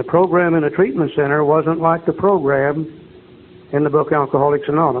 And the program in a treatment center wasn't like the program in the book Alcoholics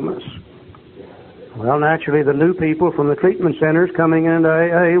Anonymous. Well, naturally, the new people from the treatment centers coming into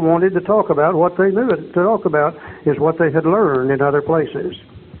AA wanted to talk about what they knew to talk about is what they had learned in other places.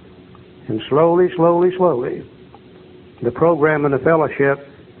 And slowly, the program and the fellowship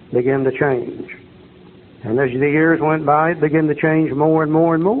began to change. And as the years went by, it began to change more and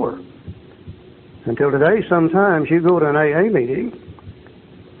more and more. Until today, sometimes you go to an AA meeting,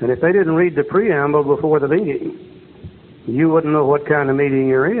 and if they didn't read the preamble before the meeting, you wouldn't know what kind of meeting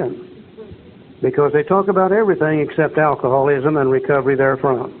you're in. Because they talk about everything except alcoholism and recovery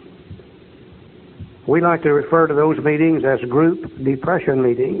therefrom. We like to refer to those meetings as group depression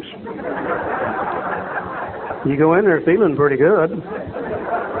meetings. You go in there feeling pretty good.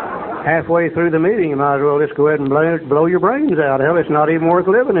 Halfway through the meeting, you might as well just go ahead and blow your brains out. Hell, it's not even worth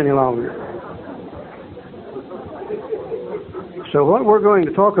living any longer. So what we're going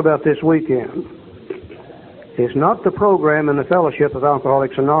to talk about this weekend is not the program in the Fellowship of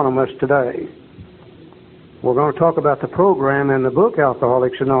Alcoholics Anonymous today. We're going to talk about the program in the book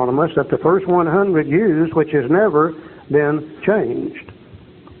Alcoholics Anonymous that the first 100 used, which has never been changed.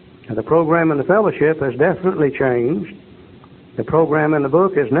 Now, the program in the fellowship has definitely changed. The program in the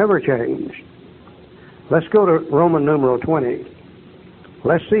book has never changed. Let's go to Roman numeral 20.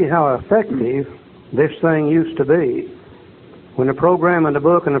 Let's see how effective this thing used to be when the program in the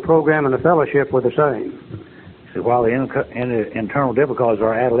book and the program in the fellowship were the same. So while the internal difficulties of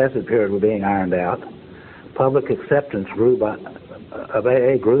our adolescent period were being ironed out, public acceptance of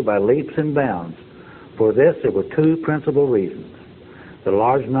AA grew by leaps and bounds. For this, there were two principal reasons: the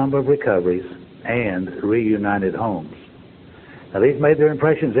large number of recoveries and reunited homes. Now, these made their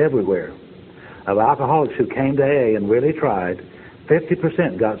impressions everywhere. Of alcoholics who came to AA and really tried,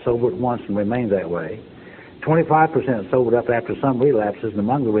 50% got sober at once and remained that way. 25% sobered up after some relapses, and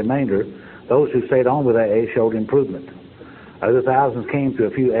among the remainder, those who stayed on with AA showed improvement. Other thousands came to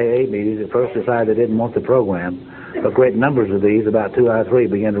a few AA meetings, at first decided they didn't want the program, but great numbers of these, about 2 out of 3,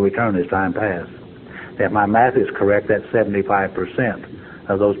 began to return as time passed. If my math is correct, that's 75%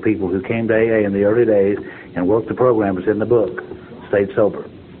 of those people who came to AA in the early days and worked the program that's in the book stayed sober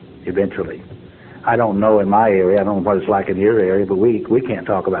eventually. I don't know in my area, I don't know what it's like in your area, but we can't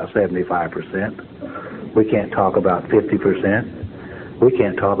talk about 75%. We can't talk about 50%. We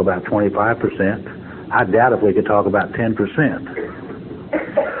can't talk about 25%. I doubt if we could talk about 10%,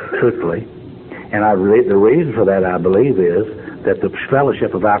 truthfully. And the reason for that, I believe, is that the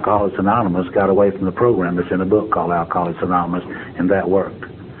Fellowship of Alcoholics Anonymous got away from the program that's in a book called Alcoholics Anonymous, and that worked.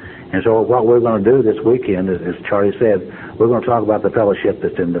 And so what we're going to do this weekend, as Charlie said, we're going to talk about the fellowship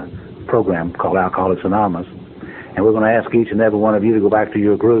that's in the program called Alcoholics Anonymous, and we're going to ask each and every one of you to go back to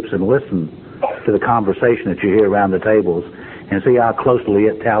your groups and listen to the conversation that you hear around the tables and see how closely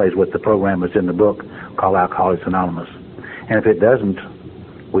it tallies with the program that's in the book called Alcoholics Anonymous. And if it doesn't,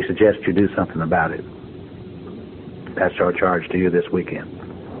 we suggest you do something about it. That's our charge to you this weekend.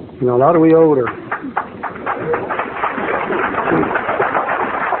 You know, a lot of we older.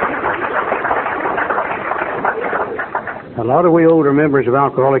 A lot of we older members of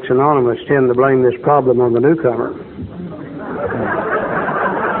Alcoholics Anonymous tend to blame this problem on the newcomer.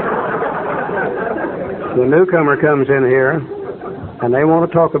 The newcomer comes in here, and they want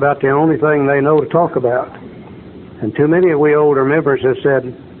to talk about the only thing they know to talk about. And too many of we older members have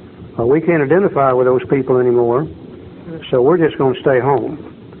said, well, we can't identify with those people anymore, so we're just going to stay home.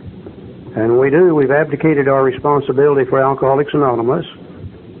 And we've abdicated our responsibility for Alcoholics Anonymous.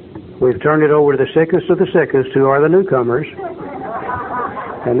 We've turned it over to the sickest of the sickest, who are the newcomers.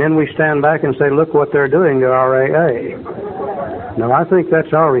 And then we stand back and say, look what they're doing to our AA. Now, I think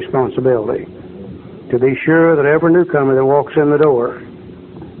that's our responsibility, to be sure that every newcomer that walks in the door,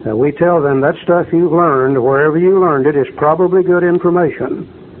 we tell them that stuff you've learned, wherever you learned it, is probably good information,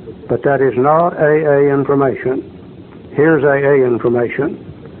 but that is not AA information. Here's AA information.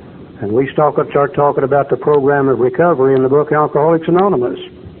 And we start talking about the program of recovery in the book Alcoholics Anonymous.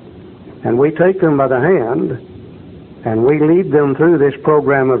 And we take them by the hand, and we lead them through this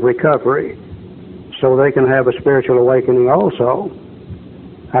program of recovery so they can have a spiritual awakening also.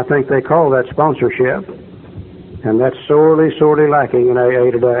 I think they call that sponsorship, and that's sorely lacking in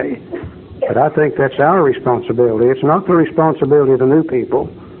AA today. But I think that's our responsibility. It's not the responsibility of the new people.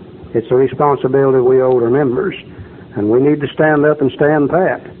 It's the responsibility of we older members. And we need to stand up and stand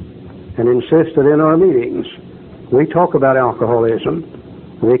pat and insist that in our meetings we talk about alcoholism,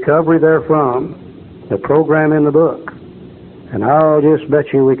 recovery therefrom, the program in the book. And I'll just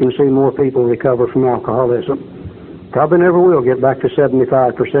bet you we can see more people recover from alcoholism. Probably never will get back to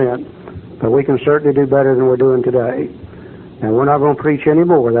 75%, but we can certainly do better than we're doing today. And we're not going to preach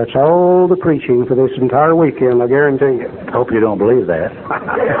anymore. That's all the preaching for this entire weekend, I guarantee you. Hope you don't believe that.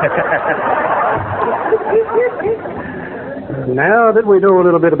 Now that we know a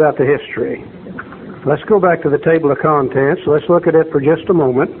little bit about the history, let's go back to the table of contents. Let's look at it for just a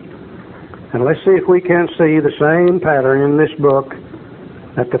moment. And let's see if we can't see the same pattern in this book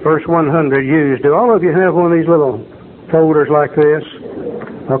that the first 100 used. Do all of you have one of these little folders like this?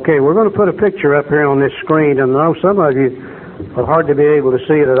 Okay, we're going to put a picture up here on this screen, and I know some of you will hardly be able to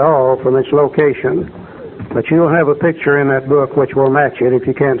see it at all from its location, but you'll have a picture in that book which will match it if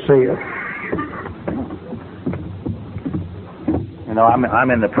you can't see it. You know,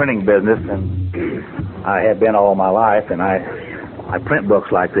 I'm in the printing business, and I have been all my life, and I print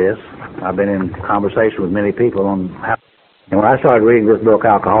books like this. I've been in conversation with many people on how. And when I started reading this book,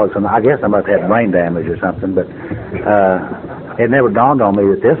 Alcoholics, and I guess I must have had brain damage or something, but it never dawned on me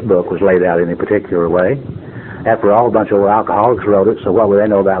that this book was laid out in a particular way. After all, a bunch of old alcoholics wrote it, so what would they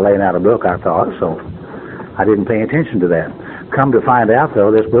know about laying out a book, I thought, so I didn't pay attention to that. Come to find out, though,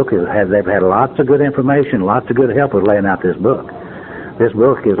 this book they've had lots of good information, lots of good help with laying out this book. This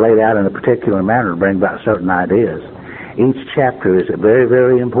book is laid out in a particular manner to bring about certain ideas. Each chapter is very,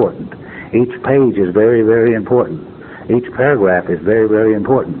 very important. Each page is very, very important. Each paragraph is very, very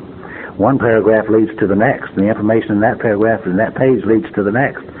important. One paragraph leads to the next. The information in that paragraph and that page leads to the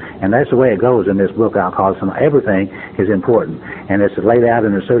next. And that's the way it goes in this book, Alcoholics. Everything is important. And it's laid out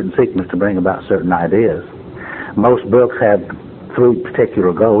in a certain sequence to bring about certain ideas. Most books have 3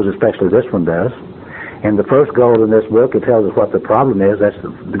 particular goals, especially this one does. And the first goal in this book, it tells us what the problem is. That's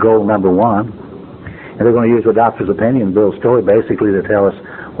the goal number 1. And they're going to use the doctor's opinion, Bill's story, basically to tell us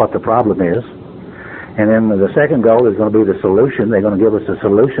what the problem is. And then the second goal is going to be the solution. They're going to give us a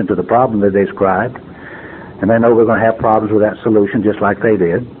solution to the problem that they described. And they know we're going to have problems with that solution just like they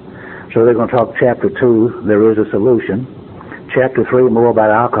did. So they're going to talk chapter 2, there is a solution. Chapter 3, more about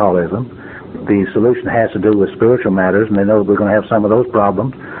alcoholism. The solution has to do with spiritual matters, and they know we're going to have some of those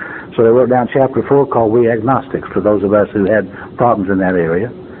problems. So they wrote down chapter 4 called We Agnostics, for those of us who had problems in that area.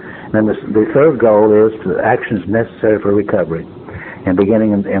 And then the third goal is the actions necessary for recovery. And we're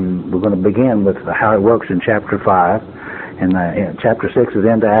going to begin with how it works in chapter 5. And chapter 6 is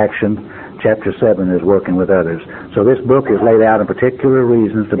into action. Chapter 7 is working with others. So this book is laid out in particular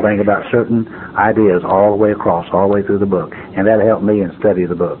reasons to bring about certain ideas all the way across, all the way through the book. And that helped me in study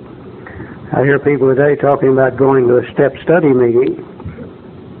the book. I hear people today talking about going to a step study meeting.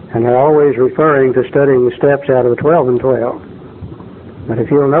 And they're always referring to studying the steps out of the 12 and 12. But if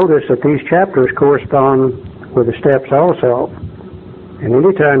you'll notice that these chapters correspond with the steps also. And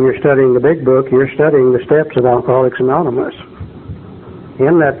anytime you're studying the big book, you're studying the steps of Alcoholics Anonymous.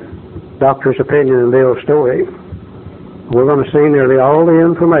 In that doctor's opinion and Bill's story, we're going to see nearly all the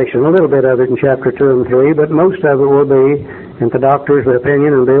information, a little bit of it in chapter 2 and 3, but most of it will be in the doctor's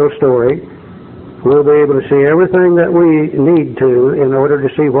opinion and Bill's story. We'll be able to see everything that we need to in order to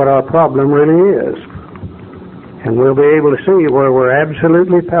see what our problem really is. And we'll be able to see where we're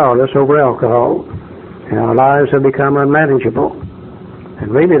absolutely powerless over alcohol and our lives have become unmanageable. And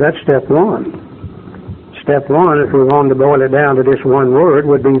really that's step 1. Step 1, if we wanted to boil it down to just one word,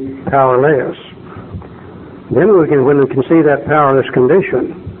 would be powerless. Then when we can see that powerless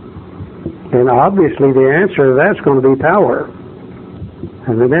condition, then obviously the answer to that's going to be power.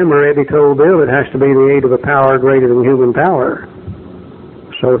 And remember, Eddie told Bill it has to be the aid of a power greater than human power.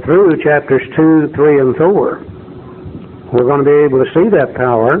 So through chapters 2, 3, and 4, we're going to be able to see that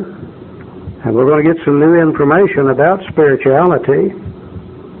power, and we're going to get some new information about spirituality.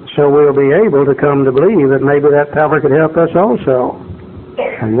 So we'll be able to come to believe that maybe that power could help us also.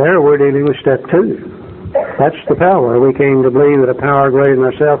 And there we're dealing with step 2. That's the power. We came to believe that a power greater than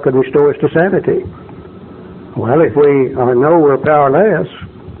ourselves could restore us to sanity. Well, if we know we're powerless,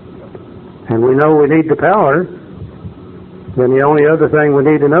 and we know we need the power, then the only other thing we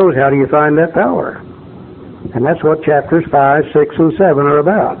need to know is how do you find that power? And that's what chapters 5, 6, and 7 are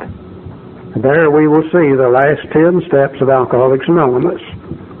about. There we will see the last 10 steps of Alcoholics Anonymous.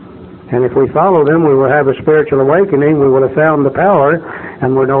 And if we follow them, we will have a spiritual awakening, we will have found the power,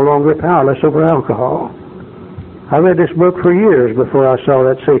 and we're no longer powerless over alcohol. I read this book for years before I saw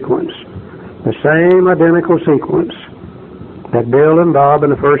that sequence. The same identical sequence that Bill and Bob in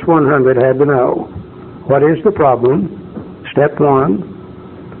the first 100 had to know. What is the problem? Step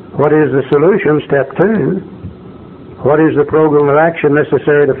 1. What is the solution? Step 2. What is the program of action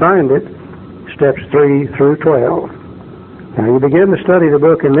necessary to find it? Steps 3 through 12. Now you begin to study the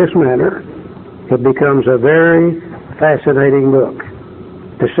book in this manner, it becomes a very fascinating book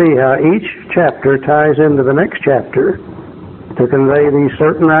to see how each chapter ties into the next chapter to convey these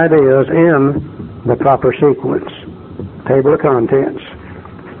certain ideas in the proper sequence. Table of contents.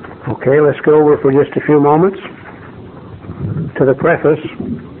 Okay, let's go over for just a few moments to the preface,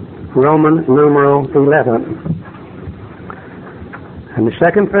 Roman numeral 11. And the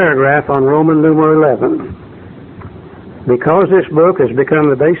second paragraph on Roman numeral 11. Because this book has become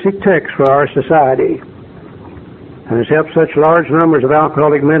the basic text for our society and has helped such large numbers of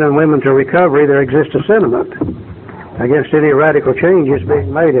alcoholic men and women to recovery, there exists a sentiment against any radical changes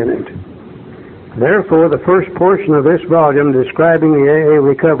being made in it. Therefore, the first portion of this volume describing the AA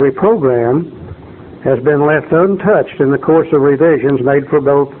recovery program has been left untouched in the course of revisions made for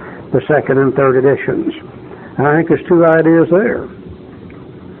both the second and third editions. And I think there's two ideas there.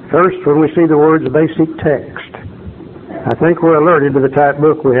 First, when we see the words basic text, I think we're alerted to the type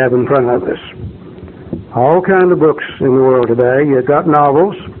book we have in front of us. All kinds of books in the world today. You've got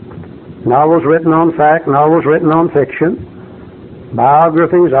novels written on fact, novels written on fiction,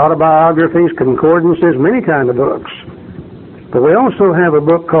 biographies, autobiographies, concordances, many kinds of books. But we also have a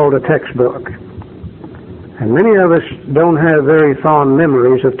book called a textbook. And many of us don't have very fond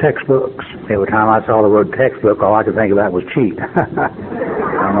memories of textbooks. Every time I saw the word textbook, all I could think about was cheat.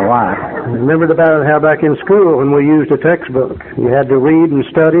 I don't know why. I remembered about how back in school when we used a textbook, you had to read and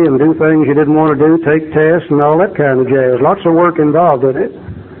study and do things you didn't want to do, take tests and all that kind of jazz. Lots of work involved in it.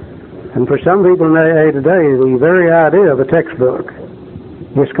 And for some people in AA today, the very idea of a textbook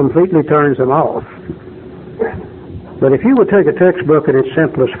just completely turns them off. But if you would take a textbook in its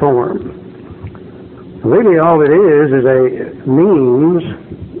simplest form, really all it is a means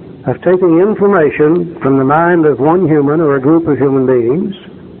of taking information from the mind of one human or a group of human beings,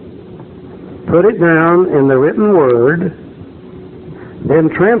 put it down in the written word, then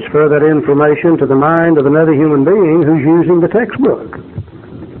transfer that information to the mind of another human being who's using the textbook.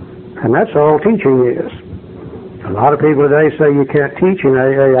 And that's all teaching is. A lot of people today say you can't teach in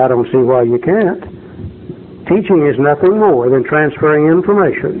AA. I don't see why you can't. Teaching is nothing more than transferring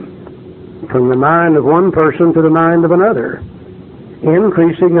information from the mind of one person to the mind of another,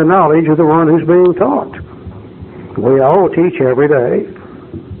 increasing the knowledge of the one who's being taught. We all teach every day,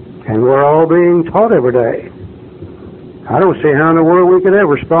 and we're all being taught every day. I don't see how in the world we could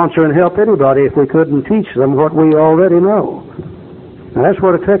ever sponsor and help anybody if we couldn't teach them what we already know. Now, that's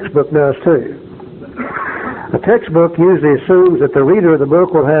what a textbook does too. A textbook usually assumes that the reader of the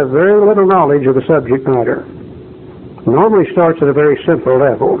book will have very little knowledge of the subject matter. It normally starts at a very simple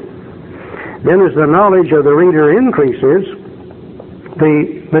level. Then as the knowledge of the reader increases,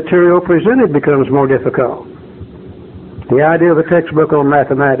 the material presented becomes more difficult. The idea of a textbook on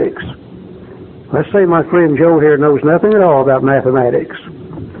mathematics. Let's say my friend Joe here knows nothing at all about mathematics.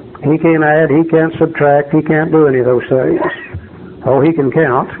 He can't add, he can't subtract, he can't do any of those things. Oh, he can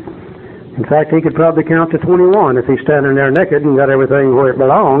count. In fact, he could probably count to 21 if he's standing there naked and got everything where it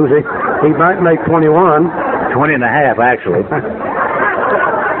belongs. He might make 21. 20 and a half, actually.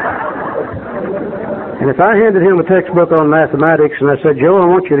 And if I handed him a textbook on mathematics and I said, Joe, I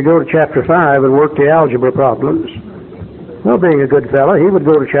want you to go to chapter 5 and work the algebra problems. Well, being a good fellow, he would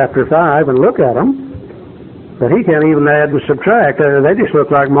go to chapter 5 and look at them. But he can't even add and subtract. They just look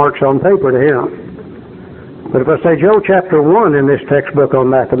like marks on paper to him. But if I say, Joe, chapter 1 in this textbook on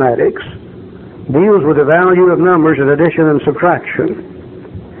mathematics deals with the value of numbers and addition and subtraction.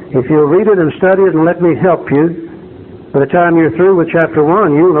 If you'll read it and study it and let me help you, by the time you're through with chapter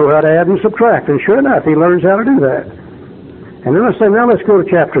 1, you'll know how to add and subtract. And sure enough, he learns how to do that. And then I say, now let's go to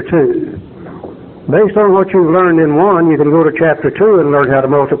chapter 2. Based on what you've learned in 1, you can go to chapter 2 and learn how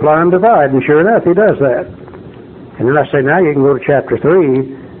to multiply and divide. And sure enough, he does that. And then I say, now you can go to chapter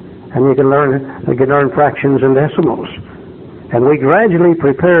 3, and you can learn fractions and decimals. And we gradually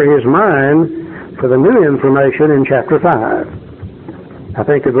prepare his mind for the new information in chapter 5. I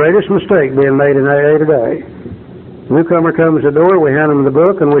think the greatest mistake being made in AA today, newcomer comes to the door, we hand him the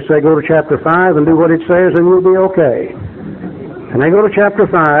book, and we say, go to chapter 5 and do what it says, and you'll be okay. And they go to chapter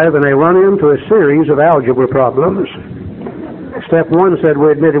 5, and they run into a series of algebra problems. Step 1 said,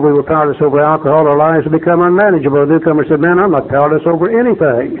 we admitted we were powerless over alcohol, our lives have become unmanageable. The newcomer said, man, I'm not powerless over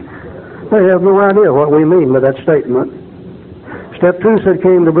anything. They have no idea what we mean by that statement. Step 2 said,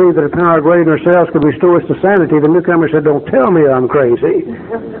 came to believe that a power greater than ourselves could restore us to sanity. The newcomer said, don't tell me I'm crazy.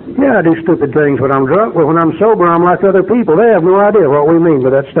 Yeah, I do stupid things when I'm drunk, but when I'm sober, I'm like other people. They have no idea what we mean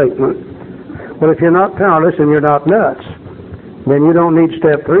by that statement. But if you're not powerless and you're not nuts, then you don't need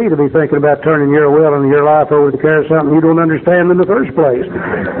step 3 to be thinking about turning your will and your life over to the care of something you don't understand in the first place.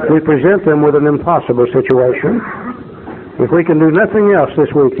 We present them with an impossible situation. If we can do nothing else this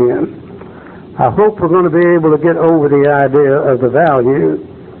weekend, I hope we're going to be able to get over the idea of the value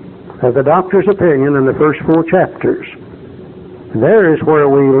of the doctor's opinion in the first 4 chapters. There is where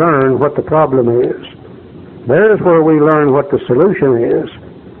we learn what the problem is. There is where we learn what the solution is.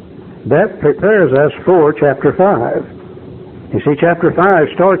 That prepares us for chapter 5. You see, chapter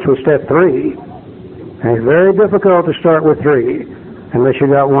 5 starts with step 3. And it's very difficult to start with 3 unless you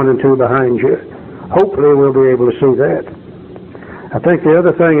got 1 and 2 behind you. Hopefully we'll be able to see that. I think the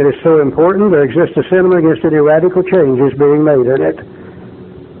other thing that is so important, there exists a sentiment against any radical changes being made in it.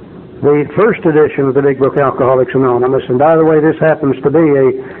 The first edition of the Big Book, Alcoholics Anonymous, and by the way, this happens to be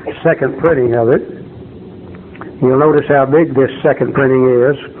a second printing of it. You'll notice how big this second printing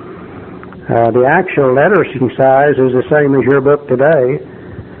is. The actual lettering size is the same as your book today,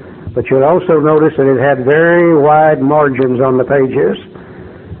 but you'll also notice that it had very wide margins on the pages.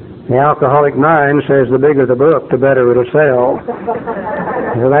 The Alcoholic Mind says the bigger the book, the better it'll sell.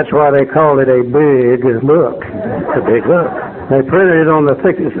 So that's why they call it a big book. It's a big book. They printed it on the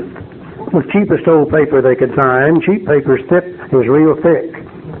thickest, the cheapest old paper they could find. Cheap paper's thick is real thick.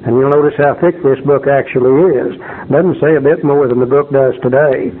 And you'll notice how thick this book actually is. Doesn't say a bit more than the book does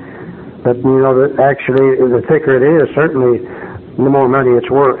today. But, you know, that actually, the thicker it is, certainly the more money it's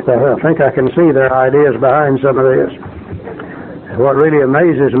worth. I think I can see their ideas behind some of this. What really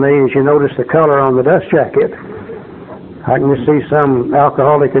amazes me is you notice the color on the dust jacket. I can just see some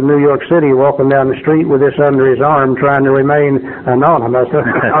alcoholic in New York City walking down the street with this under his arm trying to remain anonymous.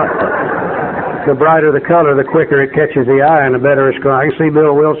 The brighter the color, the quicker it catches the eye and the better it's going. I can see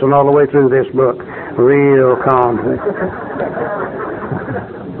Bill Wilson all the way through this book. Real calm.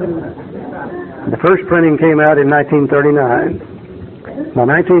 The first printing came out in 1939. By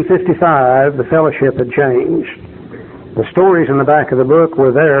 1955, the fellowship had changed. The stories in the back of the book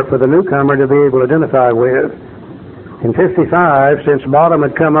were there for the newcomer to be able to identify with. In 55, since bottom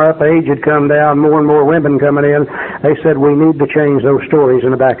had come up, age had come down, more and more women coming in, they said we need to change those stories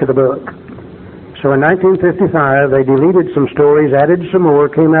in the back of the book. So in 1955, they deleted some stories, added some more,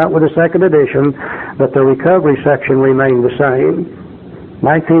 came out with a second edition, but the recovery section remained the same.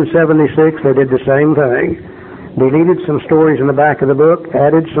 1976, they did the same thing. Deleted some stories in the back of the book,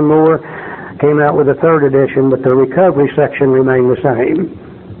 added some more, came out with a third edition, but the recovery section remained the same.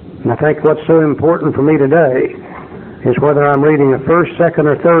 And I think what's so important for me today is whether I'm reading a first, second,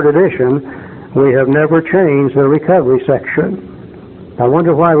 or third edition, we have never changed the recovery section. I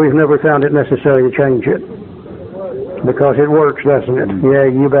wonder why we've never found it necessary to change it. Because it works, doesn't it? Yeah,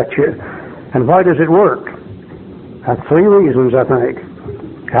 you betcha. And why does it work? 3 reasons, I think.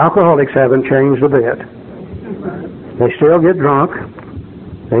 Alcoholics haven't changed a bit. They still get drunk.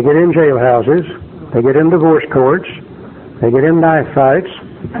 They get in jailhouses. They get in divorce courts. They get in knife fights.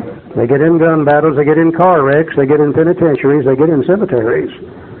 They get in gun battles. They get in car wrecks. They get in penitentiaries. They get in cemeteries.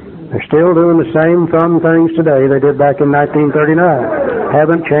 They're still doing the same fun things today they did back in 1939.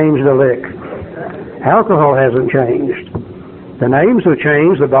 Haven't changed a lick. Alcohol hasn't changed. The names have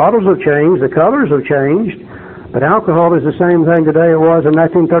changed. The bottles have changed. The colors have changed. But alcohol is the same thing today it was in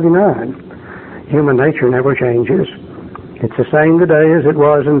 1939. Human nature never changes. It's the same today as it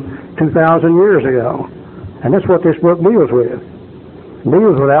was in 2,000 years ago. And that's what this book deals with. It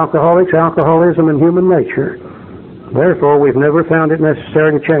deals with alcoholics, alcoholism, and human nature. Therefore, we've never found it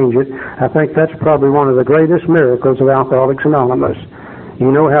necessary to change it. I think that's probably one of the greatest miracles of Alcoholics Anonymous.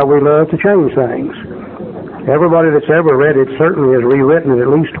 You know how we love to change things. Everybody that's ever read it certainly has rewritten it at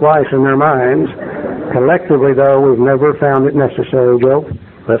least twice in their minds. Collectively, though, we've never found it necessary, Joe.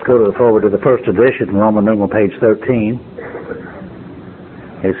 Let's go forward to the first edition, Roman numeral page 13.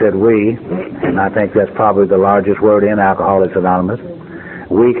 He said, we, and I think that's probably the largest word in Alcoholics Anonymous,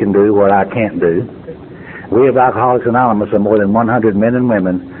 we can do what I can't do. We of Alcoholics Anonymous are more than 100 men and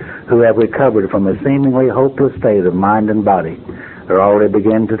women who have recovered from a seemingly hopeless state of mind and body. They're already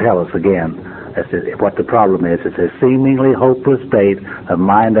beginning to tell us again what the problem is. It's a seemingly hopeless state of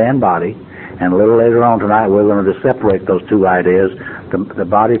mind and body. And a little later on tonight, we're going to separate those two ideas, the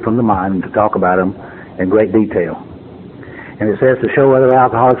body from the mind, and to talk about them in great detail. And it says to show other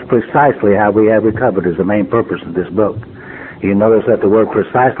alcoholics precisely how we have recovered is the main purpose of this book. You notice that the word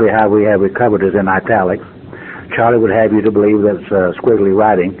precisely how we have recovered is in italics. Charlie would have you to believe that's squiggly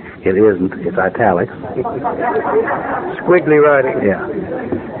writing. It isn't. It's italics. Squiggly writing. Yeah.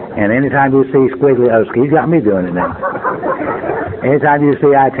 And anytime you see squiggly, he's got me doing it now. Anytime you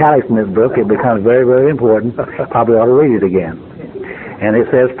see italics in this book, it becomes very, very important. Probably ought to read it again. And it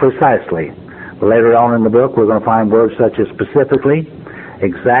says precisely. Later on in the book, we're going to find words such as specifically,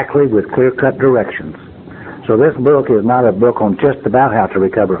 exactly, with clear-cut directions. So this book is not a book on just about how to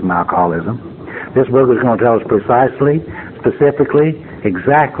recover from alcoholism. This book is going to tell us precisely, specifically,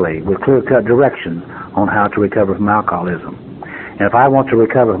 exactly, with clear-cut directions on how to recover from alcoholism. And if I want to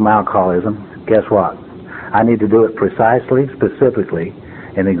recover from alcoholism, guess what? I need to do it precisely, specifically,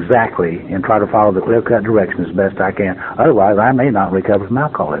 and exactly, and try to follow the clear-cut directions as best I can. Otherwise, I may not recover from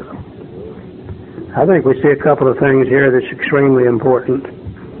alcoholism. I think we see a couple of things here that's extremely important.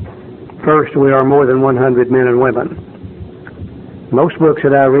 First, we are more than 100 men and women. Most books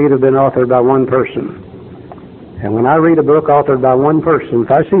that I read have been authored by one person. And when I read a book authored by one person,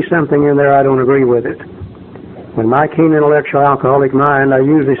 if I see something in there I don't agree with it, with my keen intellectual alcoholic mind, I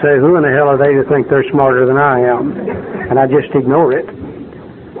usually say, who in the hell are they to think they're smarter than I am? And I just ignore it.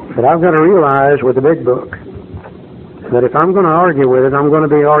 But I've got to realize with the big book that if I'm going to argue with it, I'm going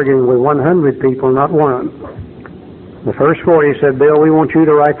to be arguing with 100 people, not one. The first 40 said, Bill, we want you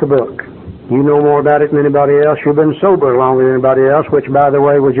to write the book. You know more about it than anybody else. You've been sober longer than anybody else, which, by the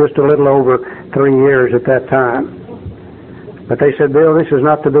way, was just a little over 3 years at that time. But they said, Bill, this is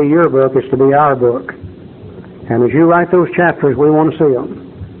not to be your book, it's to be our book. And as you write those chapters, we want to see them.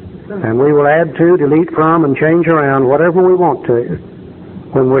 And we will add to, delete from, and change around whatever we want to.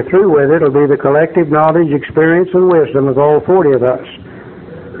 When we're through with it, it'll be the collective knowledge, experience, and wisdom of all 40 of us.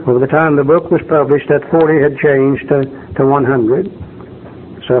 By the time the book was published, that 40 had changed to 100.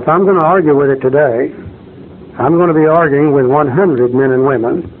 So if I'm going to argue with it today, I'm going to be arguing with 100 men and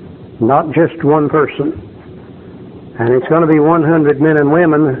women, not just one person. And it's going to be 100 men and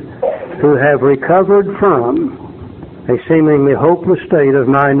women who have recovered from a seemingly hopeless state of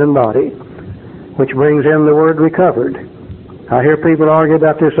mind and body, which brings in the word recovered. I hear people argue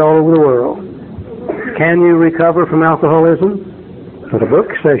about this all over the world. Can you recover from alcoholism? Well, the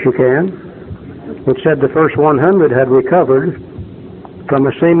book says you can. It said the first 100 had recovered from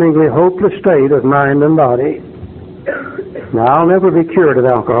a seemingly hopeless state of mind and body. Now, I'll never be cured of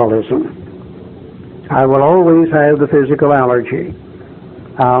alcoholism. I will always have the physical allergy.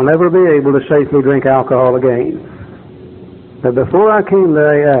 I'll never be able to safely drink alcohol again. But before I came to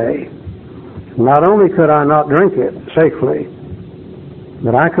AA, not only could I not drink it safely,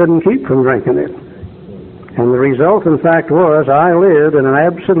 but I couldn't keep from drinking it. And the result, in fact, was I lived in an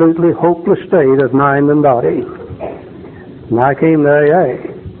absolutely hopeless state of mind and body. And I came to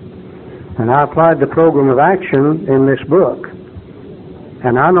AA. And I applied the program of action in this book.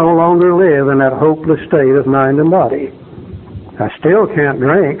 And I no longer live in that hopeless state of mind and body. I still can't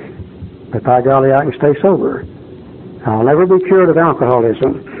drink, but by golly, I can stay sober. I'll never be cured of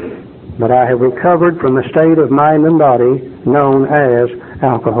alcoholism, but I have recovered from a state of mind and body known as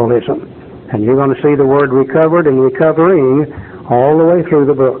alcoholism. And you're going to see the word recovered and recovering all the way through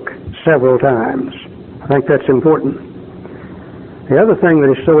the book, several times. I think that's important. The other thing that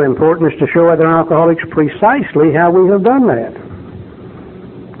is so important is to show other alcoholics precisely how we have done that.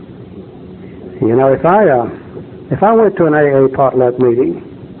 You know, if I went to an AA potluck meeting,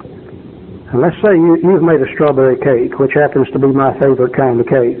 and let's say you've made a strawberry cake, which happens to be my favorite kind of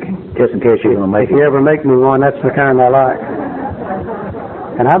cake. Just in case you're going to make it. If you ever make me one, that's the kind I like.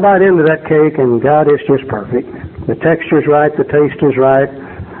 And I bite into that cake, and God, it's just perfect. The texture's right, the taste is right,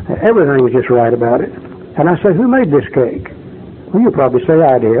 everything's just right about it. And I say, who made this cake? Well, you'll probably say,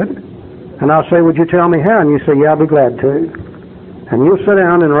 I did. And I'll say, would you tell me how? And you say, yeah, I'll be glad to. And you'll sit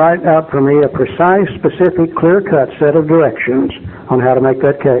down and write out for me a precise, specific, clear-cut set of directions on how to make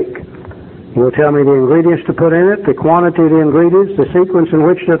that cake. You'll tell me the ingredients to put in it, the quantity of the ingredients, the sequence in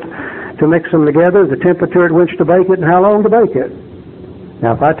which to mix them together, the temperature at which to bake it, and how long to bake it.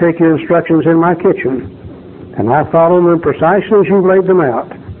 Now, if I take your instructions in my kitchen, and I follow them precisely as you've laid them out,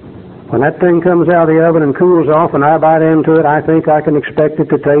 when that thing comes out of the oven and cools off and I bite into it, I think I can expect it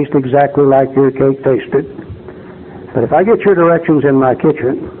to taste exactly like your cake tasted. But if I get your directions in my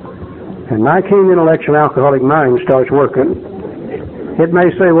kitchen, and my keen intellectual alcoholic mind starts working, it may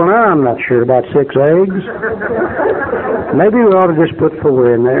say, well, now I'm not sure about 6 eggs. Maybe we ought to just put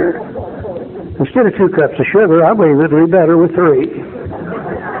 4 in there. Instead of 2 cups of sugar, I believe it would be better with 3.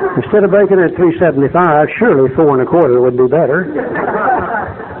 Instead of baking it at 375, surely 4 1/4 would be better.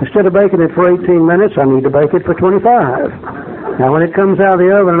 Instead of baking it for 18 minutes, I need to bake it for 25. Now, when it comes out of the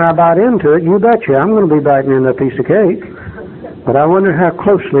oven and I bite into it, you betcha I'm going to be biting into a piece of cake. But I wonder how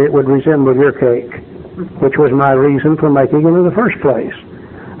closely it would resemble your cake, which was my reason for making it in the first place.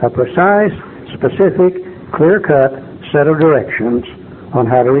 A precise, specific, clear-cut set of directions on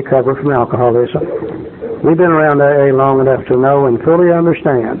how to recover from alcoholism. We've been around AA long enough to know and fully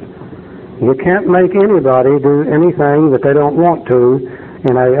understand you can't make anybody do anything that they don't want to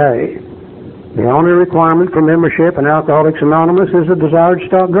in AA. The only requirement for membership in Alcoholics Anonymous is a desire to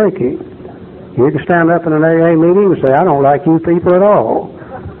stop drinking. You can stand up in an AA meeting and say, I don't like you people at all.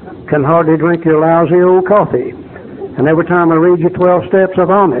 Can hardly drink your lousy old coffee. And every time I read you 12 steps, I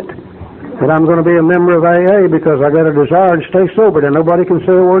vomit. That I'm going to be a member of AA because I got a desire to stay sober, and nobody can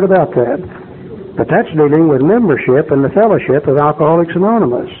say a word about that. But that's dealing with membership in the fellowship of Alcoholics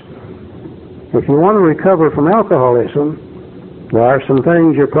Anonymous. If you want to recover from alcoholism, there are some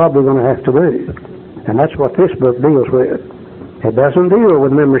things you're probably going to have to do. And that's what this book deals with. It doesn't deal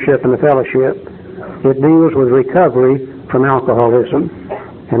with membership in the fellowship. It deals with recovery from alcoholism.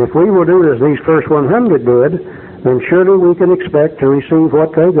 And if we will do as these first 100 did, then surely we can expect to receive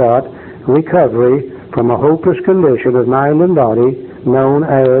what they got, recovery from a hopeless condition of mind and body known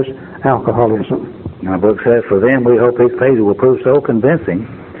as alcoholism. My book says, for them we hope these pages will prove so convincing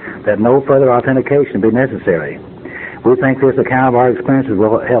that no further authentication be necessary. We think this account of our experiences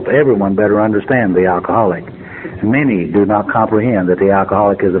will help everyone better understand the alcoholic. Many do not comprehend that the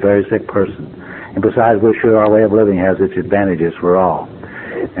alcoholic is a very sick person, and besides, we're sure our way of living has its advantages for all.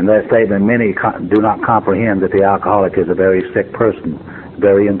 And that statement, many do not comprehend that the alcoholic is a very sick person,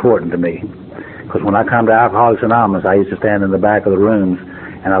 very important to me. Because when I come to Alcoholics Anonymous, I used to stand in the back of the rooms,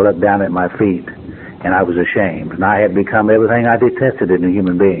 and I looked down at my feet, and I was ashamed. And I had become everything I detested in a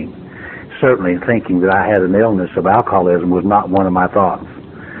human being. Certainly thinking that I had an illness of alcoholism was not one of my thoughts.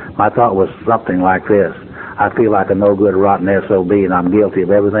 My thought was something like this. I feel like a no-good, rotten SOB, and I'm guilty of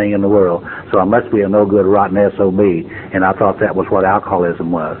everything in the world, so I must be a no-good, rotten SOB, and I thought that was what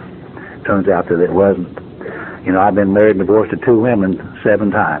alcoholism was. Turns out that it wasn't. You know, I've been married and divorced to 2 women 7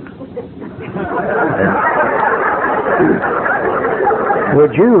 times.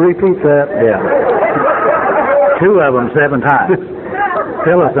 Would you repeat that? Yeah. 2 of them 7 times.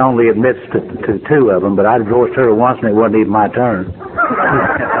 Phyllis only admits to 2 of them, but I divorced her once and it wasn't even my turn.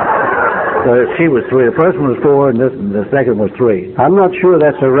 So she was 3. The first one was 4 and the second was 3. I'm not sure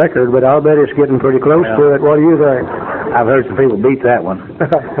that's a record, but I'll bet it's getting pretty close to it. What do you think? I've heard some people beat that one.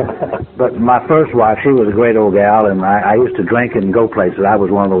 But my first wife, she was a great old gal, and I used to drink and go places. I was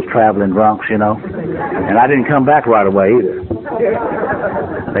one of those traveling drunks, you know. And I didn't come back right away either.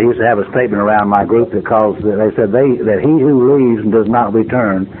 They used to have a statement around my group that they said that he who leaves and does not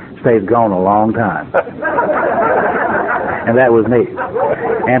return stays gone a long time. And that was me.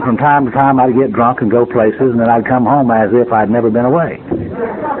 And from time to time I'd get drunk and go places, and then I'd come home as if I'd never been away.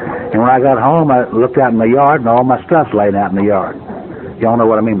 And when I got home, I looked out in the yard, and all my stuff's laying out in the yard. Y'all know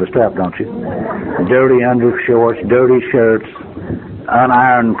what I mean by stuff, don't you? Dirty undershorts, dirty shirts,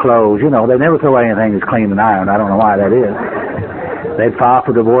 unironed clothes. You know, they never throw anything that's clean and ironed. I don't know why that is. They'd file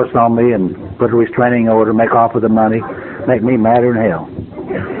for divorce on me and put a restraining order, make off with the money, make me madder than hell.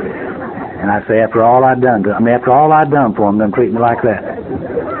 And I say, after all I'd done for them, them treat me like that.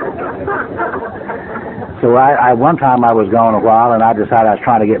 So one time I was gone a while, and I decided I was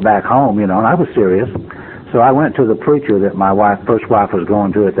trying to get back home, you know, and I was serious. So I went to the preacher that my first wife was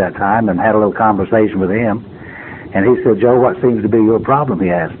going to at that time, and had a little conversation with him. And he said, Joe, what seems to be your problem? He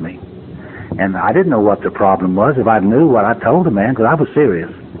asked me. And I didn't know what the problem was. If I knew what I told the man, because I was serious.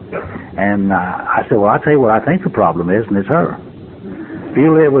 And I said, well, I'll tell you what I think the problem is, and it's her. If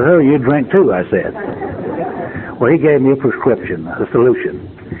you live with her, you drink too, I said. Well, he gave me a prescription, a solution.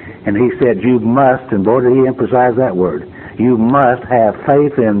 And he said, you must, and boy, did he emphasize that word, you must have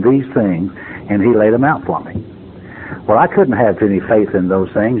faith in these things, and he laid them out for me. Well, I couldn't have any faith in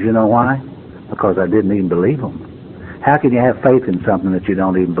those things. You know why? Because I didn't even believe them. How can you have faith in something that you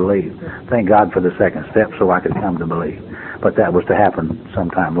don't even believe? Thank God for the second step so I could come to believe. But that was to happen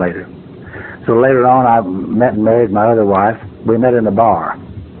sometime later. So later on, I met and married my other wife. We met in a bar,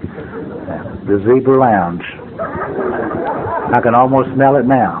 the Zebra Lounge. I can almost smell it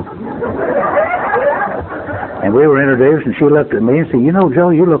now. And we were introduced, and she looked at me and said, you know, Joe,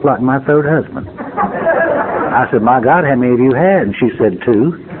 you look like my third husband. I said, my God, how many of you had? And she said,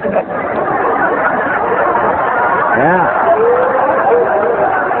 2. Yeah.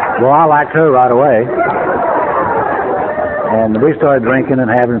 Well, I liked her right away. And we started drinking and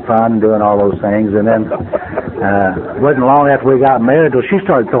having fun and doing all those things. And then it wasn't long after we got married till she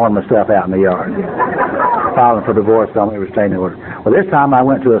started throwing my stuff out in the yard, filing for divorce on me, restraining order. Well, this time I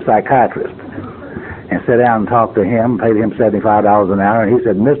went to a psychiatrist. and sat down and talked to him, paid him $75 an hour, and he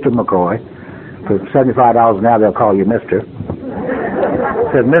said, Mr. McCoy, for $75 an hour they'll call you Mr.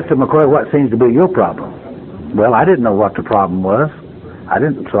 Said, Mr. McCoy, what seems to be your problem? Well, I didn't know what the problem was.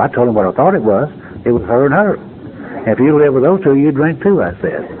 So I told him what I thought it was. It was her and her. And if you live with those two, you drink too, I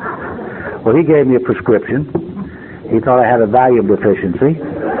said. Well, he gave me a prescription. He thought I had a Valium deficiency.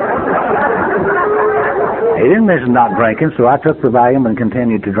 He didn't mention not drinking, so I took the Valium and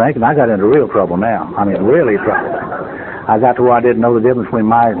continued to drink, and I got into real trouble now. I mean, really trouble. I got to where I didn't know the difference between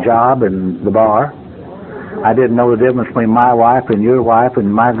my job and the bar. I didn't know the difference between my wife and your wife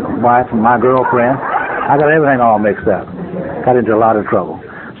and my wife and my girlfriend. I got everything all mixed up. Got into a lot of trouble.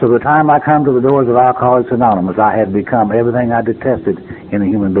 So the time I come to the doors of Alcoholics Anonymous, I had become everything I detested in a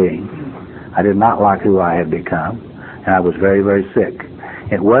human being. I did not like who I had become, and I was very, very sick.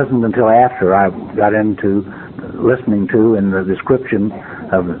 It wasn't until after I got into listening to and the description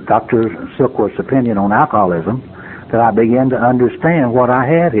of Dr. Silkworth's opinion on alcoholism that I began to understand what I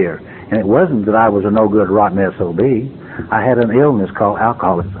had here. And it wasn't that I was a no-good, rotten SOB. I had an illness called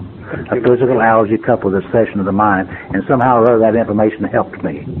alcoholism, a physical allergy coupled with a obsession of the mind, and somehow or other that information helped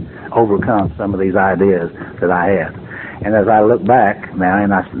me overcome some of these ideas that I had. And as I look back now,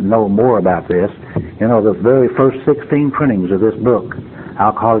 and I know more about this, you know, the very first 16 printings of this book,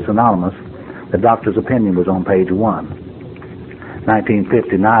 Alcoholics Anonymous, the doctor's opinion was on page 1.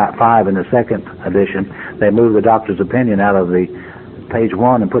 1955, in the second edition, they moved the doctor's opinion out of the page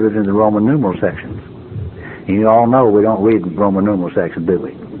 1 and put it in the Roman numeral sections. And you all know we don't read Roman numeral sections, do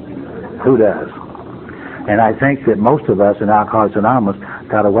we? Who does? And I think that most of us in Alcoholics Anonymous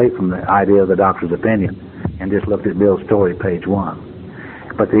got away from the idea of the doctor's opinion and just looked at Bill's story, page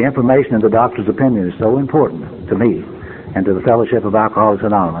 1. But the information in the doctor's opinion is so important to me and to the Fellowship of Alcoholics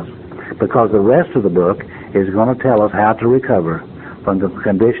Anonymous, because the rest of the book is going to tell us how to recover from the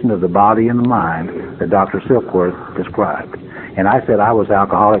condition of the body and the mind that Dr. Silkworth described. And I said I was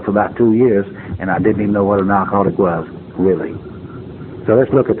alcoholic for about 2 years, and I didn't even know what an alcoholic was, really. So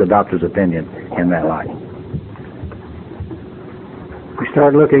let's look at the doctor's opinion in that light. We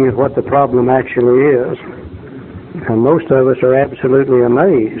start looking at what the problem actually is, and most of us are absolutely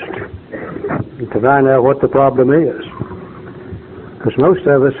amazed to find out what the problem is. Because most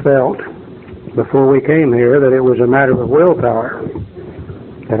of us felt, before we came here, that it was a matter of willpower.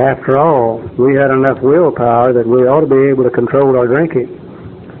 That after all, we had enough willpower that we ought to be able to control our drinking.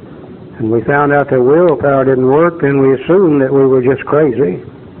 And we found out that willpower didn't work, and we assumed that we were just crazy.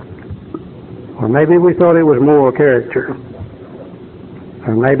 Or maybe we thought it was moral character.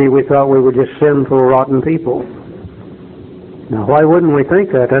 Or maybe we thought we were just sinful, rotten people. Now, why wouldn't we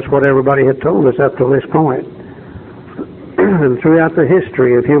think that? That's what everybody had told us up to this point. And throughout the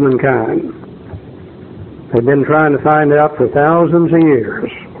history of humankind, they've been trying to find out for thousands of years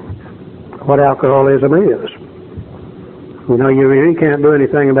what alcoholism is. You know, you really can't do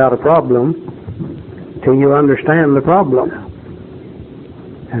anything about a problem till you understand the problem.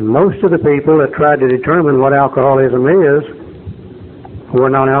 And most of the people that tried to determine what alcoholism is were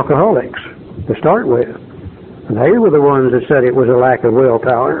non-alcoholics to start with. They were the ones that said it was a lack of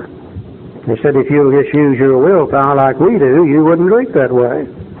willpower. They said if you'll just use your willpower like we do, you wouldn't drink that way.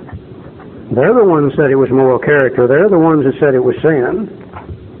 They're the ones that said it was moral character. They're the ones that said it was sin.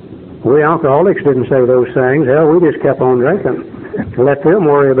 We alcoholics didn't say those things. Hell, we just kept on drinking. Let them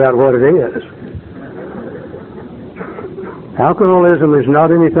worry about what it is. Alcoholism is not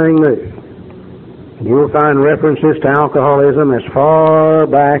anything new. You'll find references to alcoholism as far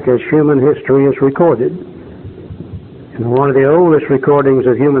back as human history is recorded. And one of the oldest recordings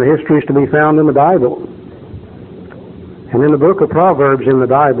of human history is to be found in the Bible. And in the book of Proverbs in the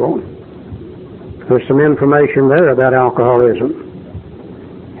Bible, there's some information there about alcoholism.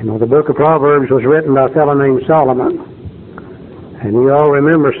 You know, the book of Proverbs was written by a fellow named Solomon. And you all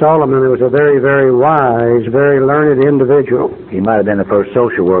remember Solomon was a very, very wise, very learned individual. He might have been the first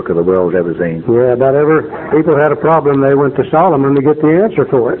social worker the world's ever seen. Yeah, about ever people had a problem, they went to Solomon to get the answer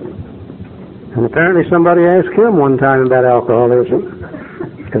for it. And apparently somebody asked him one time about alcoholism,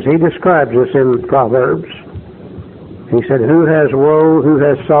 because he describes this in Proverbs. He said, who has woe, who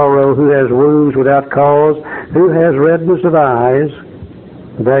has sorrow, who has wounds without cause, who has redness of eyes?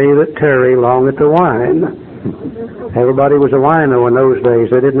 They that tarry long at the wine. Everybody was a wino in those days.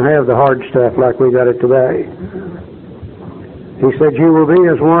 They didn't have the hard stuff like we got it today. He said, you will be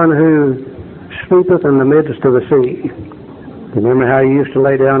as one who sleepeth in the midst of the sea. Remember how you used to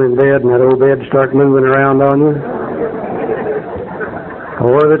lay down in bed and that old bed start moving around on you?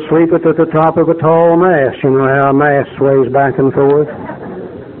 Or that sleepeth at the top of a tall mast. You know how a mast sways back and forth?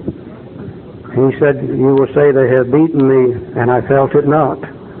 He said, you will say, they have beaten me, and I felt it not.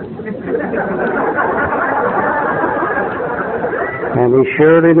 And he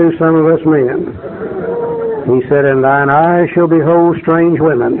surely knew some of us men. He said, "And thine eyes shall behold strange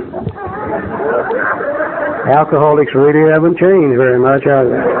women." Alcoholics really haven't changed very much, have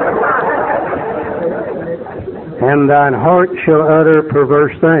they? "And thine heart shall utter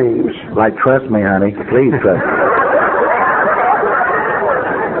perverse things." Like, trust me, honey. Please trust me.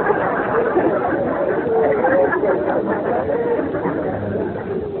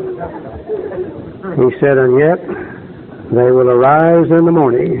 He said, "And yet they will arise in the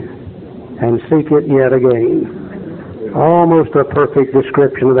morning and seek it yet again." Almost a perfect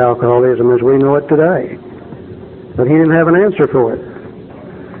description of alcoholism as we know it today. But he didn't have an answer for it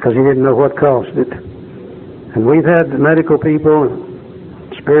because he didn't know what caused it. And we've had medical people,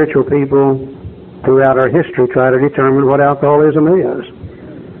 spiritual people throughout our history try to determine what alcoholism is.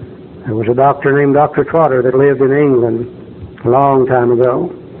 There was a doctor named Dr. Trotter that lived in England a long time ago.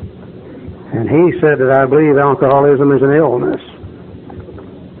 And he said that, "I believe alcoholism is an illness."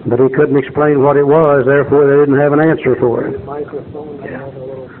 But he couldn't explain what it was, therefore they didn't have an answer for it.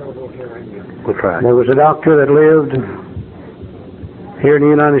 We'll try. There was a doctor that lived here in the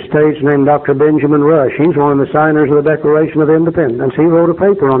United States named Dr. Benjamin Rush. He's one of the signers of the Declaration of Independence. He wrote a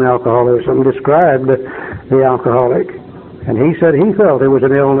paper on alcoholism, described the alcoholic. And he said he felt it was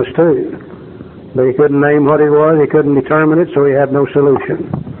an illness too. But he couldn't name what it was, he couldn't determine it, so he had no solution.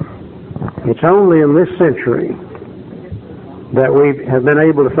 It's only in this century that we have been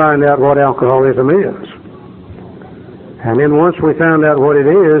able to find out what alcoholism is. And then once we found out what it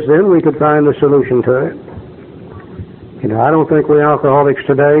is, then we could find the solution to it. You know, I don't think we alcoholics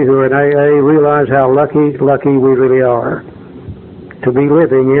today who are in AA realize how lucky we really are to be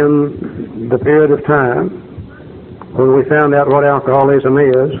living in the period of time when we found out what alcoholism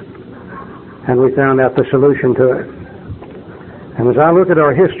is and we found out the solution to it. And as I look at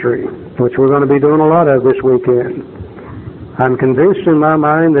our history, which we're going to be doing a lot of this weekend, I'm convinced in my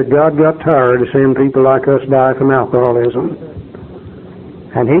mind that God got tired of seeing people like us die from alcoholism.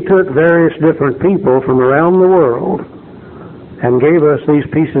 And He took various different people from around the world and gave us these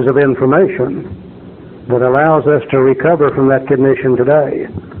pieces of information that allows us to recover from that condition today.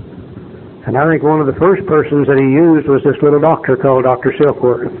 And I think one of the first persons that He used was this little doctor called Dr.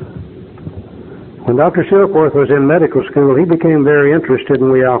 Silkworth. When Dr. Silkworth was in medical school, he became very interested in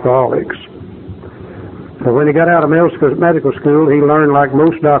we alcoholics. But when he got out of medical school, he learned, like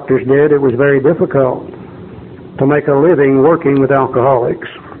most doctors did, it was very difficult to make a living working with alcoholics.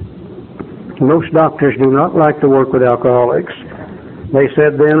 Most doctors do not like to work with alcoholics. They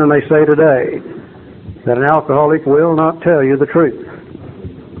said then and they say today that an alcoholic will not tell you the truth.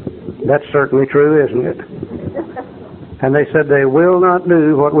 That's certainly true, isn't it? And they said they will not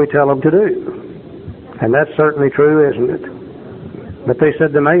do what we tell them to do. And that's certainly true, isn't it? But they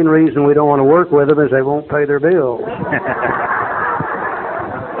said the main reason we don't want to work with them is they won't pay their bills.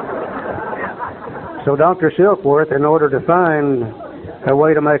 So Dr. Silkworth, in order to find a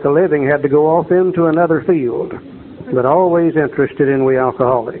way to make a living, had to go off into another field, but always interested in we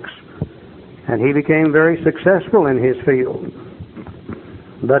alcoholics. And he became very successful in his field.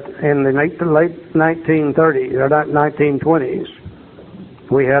 But in the late 1930s, or 1920s,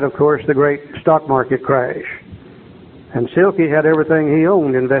 we had, of course, the great stock market crash. And Silky had everything he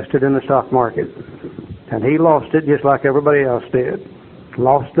owned invested in the stock market. And he lost it just like everybody else did.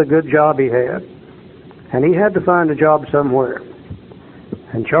 Lost the good job he had. And he had to find a job somewhere.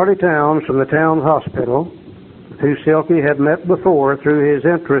 And Charlie Towns from the town hospital, who Silky had met before through his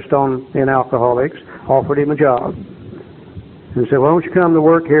interest in alcoholics, offered him a job. And said, "Why don't you come to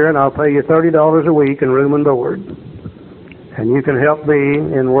work here and I'll pay you $30 a week in room and board. And you can help me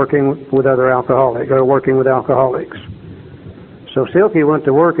in working with other alcoholics, or working with alcoholics." So Silky went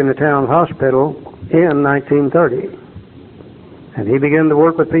to work in the town hospital in 1930. And he began to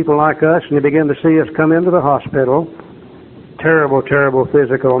work with people like us, and he began to see us come into the hospital. Terrible, terrible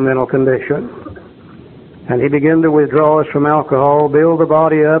physical and mental condition. And he began to withdraw us from alcohol, build the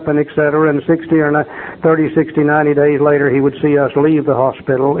body up, and etc. And 90 days later, he would see us leave the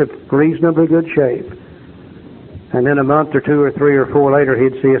hospital in reasonably good shape. And then a month or 2 or 3 or 4 later,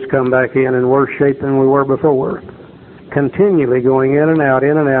 he'd see us come back in worse shape than we were before. Continually going in and out,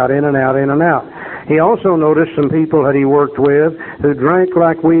 in and out, in and out, in and out. He also noticed some people that he worked with who drank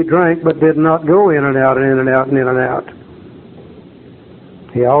like we drank, but did not go in and out and in and out and in and out.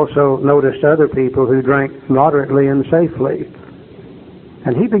 He also noticed other people who drank moderately and safely.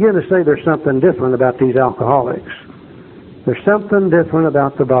 And he began to say there's something different about these alcoholics. There's something different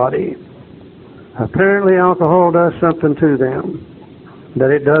about the body. Apparently alcohol does something to them that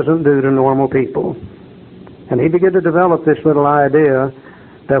it doesn't do to normal people. And he began to develop this little idea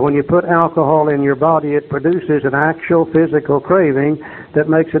that when you put alcohol in your body, it produces an actual physical craving that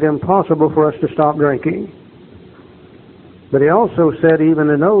makes it impossible for us to stop drinking. But he also said even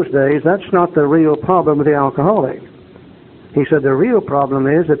in those days, that's not the real problem with the alcoholic. He said the real problem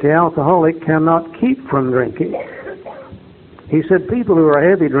is that the alcoholic cannot keep from drinking. He said people who are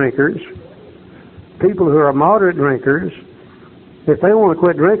heavy drinkers, people who are moderate drinkers, if they want to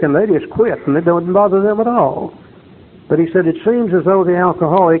quit drinking, they just quit, and it doesn't bother them at all. But he said it seems as though the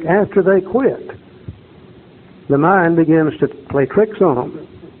alcoholic, after they quit, the mind begins to play tricks on them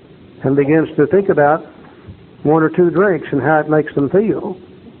and begins to think about one or two drinks and how it makes them feel.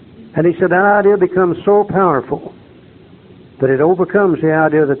 And he said that idea becomes so powerful that it overcomes the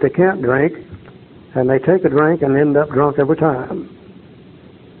idea that they can't drink, and they take a drink and end up drunk every time.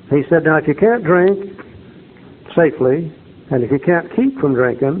 He said, now if you can't drink safely, and if you can't keep from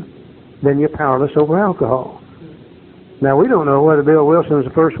drinking, then you're powerless over alcohol. Now we don't know whether Bill Wilson's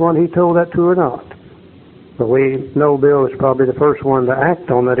the first one he told that to or not. But we know Bill is probably the first one to act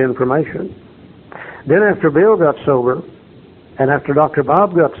on that information. Then after Bill got sober, and after Dr.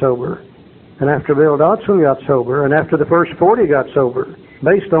 Bob got sober, and after Bill Dodson got sober, and after the first 40 got sober,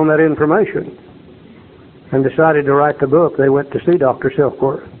 based on that information, and decided to write the book, they went to see Dr.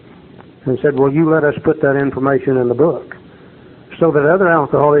 Silkworth and said, well, you let us put that information in the book so that other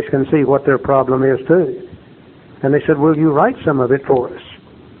alcoholics can see what their problem is too. And they said, will you write some of it for us?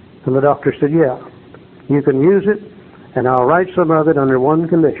 And the doctor said, yeah, you can use it, and I'll write some of it under one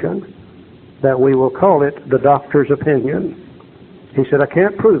condition, that we will call it the doctor's opinion. He said, I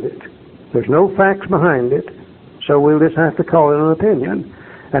can't prove it. There's no facts behind it, so we'll just have to call it an opinion.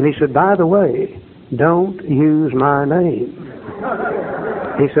 And he said, by the way, don't use my name.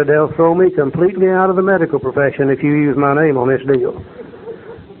 He said, they'll throw me completely out of the medical profession if you use my name on this deal.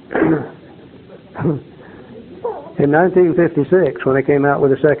 In 1956, when they came out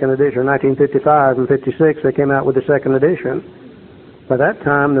with the second edition, 1955 and 56, they came out with the second edition. By that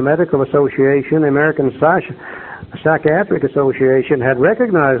time, the Medical Association, the American Psychiatric Association, had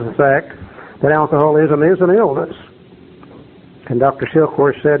recognized the fact that alcoholism is an illness. And Dr.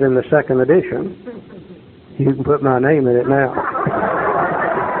 Silkworth said in the second edition, you can put my name in it now.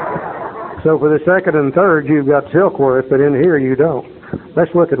 So for the second and third, you've got Silkworth, but in here you don't.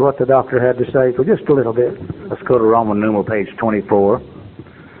 Let's look at what the doctor had to say for just a little bit. Let's go to Roman numeral page 24.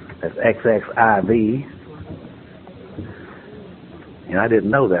 That's XXIV. And I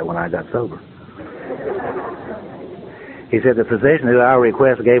didn't know that when I got sober. He said, the physician who at our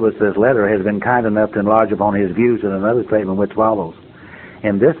request gave us this letter has been kind enough to enlarge upon his views in another statement which follows.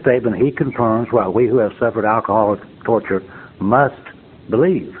 In this statement, he confirms what we who have suffered alcoholic torture must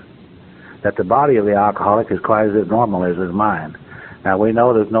believe, that the body of the alcoholic is quite as abnormal as his mind. Now, we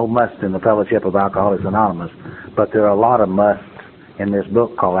know there's no must in the Fellowship of Alcoholics Anonymous, but there are a lot of musts in this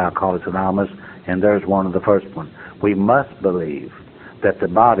book called Alcoholics Anonymous, and there's one of the first one. We must believe that the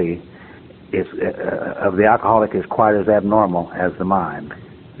body is, of the alcoholic is quite as abnormal as the mind.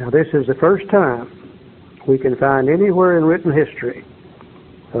 Now, this is the first time we can find anywhere in written history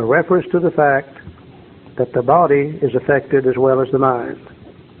a reference to the fact that the body is affected as well as the mind.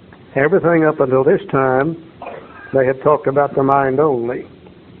 Everything up until this time, they had talked about the mind only.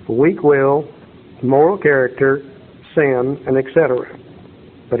 Weak will, moral character, sin, and etc.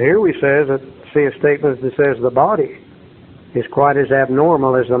 But here we see a statement that says the body is quite as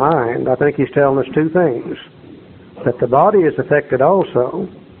abnormal as the mind. I think he's telling us two things. That the body is affected also,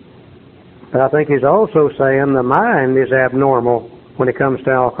 but I think he's also saying the mind is abnormal when it comes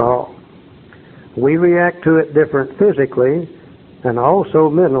to alcohol. We react to it different physically and also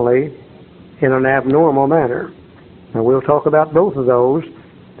mentally in an abnormal manner. And we'll talk about both of those.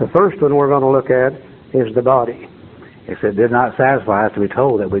 The first one we're going to look at is the body. It said, did not satisfy us to be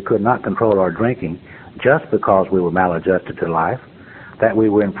told that we could not control our drinking just because we were maladjusted to life, that we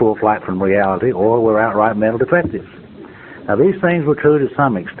were in full flight from reality, or were outright mental defectives. Now, these things were true to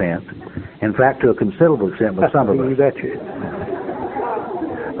some extent. In fact, to a considerable extent with some of us. You betcha.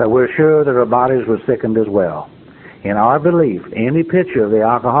 But we're sure that our bodies were sickened as well. In our belief, any picture of the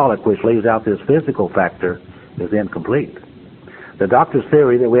alcoholic which leaves out this physical factor is incomplete. The doctor's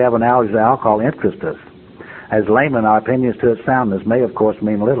theory that we have an allergy to alcohol interests us. As laymen, our opinions to its soundness may, of course,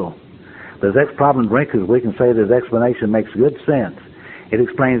 mean little. But as ex-problem drinkers, we can say that his explanation makes good sense. It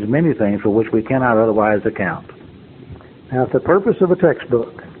explains many things for which we cannot otherwise account. Now, if the purpose of a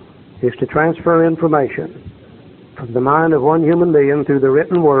textbook is to transfer information from the mind of one human being through the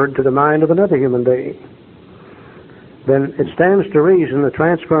written word to the mind of another human being, then it stands to reason the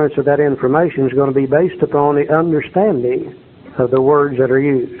transference of that information is going to be based upon the understanding of the words that are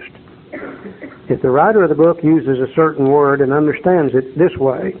used. If the writer of the book uses a certain word and understands it this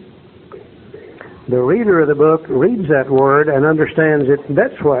way, the reader of the book reads that word and understands it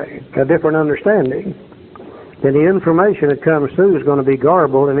that way, a different understanding, then the information that comes through is going to be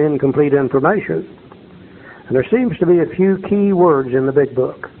garbled and incomplete information. And there seems to be a few key words in the big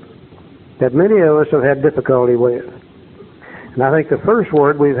book that many of us have had difficulty with. And I think the first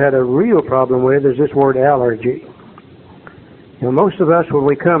word we've had a real problem with is this word allergy. You know, most of us, when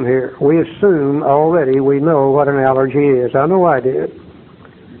we come here, we assume already we know what an allergy is. I know I did.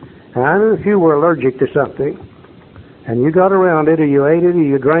 And I knew if you were allergic to something, and you got around it, or you ate it, or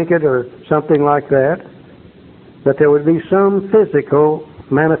you drank it, or something like that there would be some physical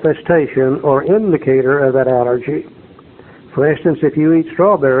manifestation or indicator of that allergy. For instance, if you eat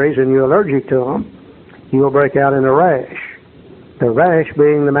strawberries and you're allergic to them, you will break out in a rash. The rash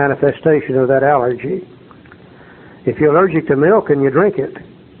being the manifestation of that allergy. If you're allergic to milk and you drink it,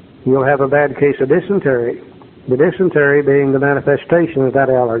 you'll have a bad case of dysentery. The dysentery being the manifestation of that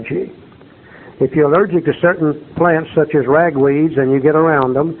allergy. If you're allergic to certain plants such as ragweeds and you get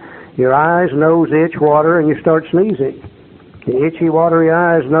around them, your eyes, nose, itch, water, and you start sneezing. The itchy, watery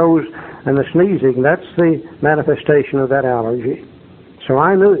eyes, nose, and the sneezing, that's the manifestation of that allergy. So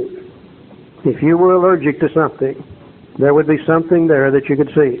I knew if you were allergic to something, there would be something there that you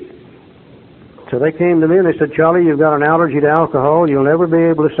could see. So they came to me and they said, Charlie, you've got an allergy to alcohol. You'll never be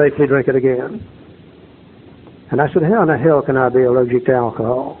able to safely drink it again. And I said, how in the hell can I be allergic to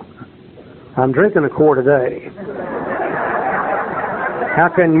alcohol? I'm drinking a quart a day. How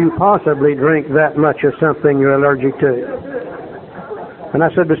can you possibly drink that much of something you're allergic to? And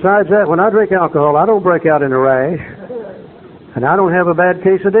I said, besides that, when I drink alcohol, I don't break out in a rash, and I don't have a bad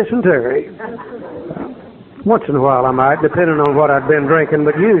case of dysentery. Once in a while I might, depending on what I'd been drinking,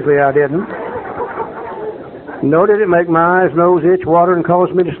 but usually I didn't. Nor did it make my eyes, nose, itch, water, and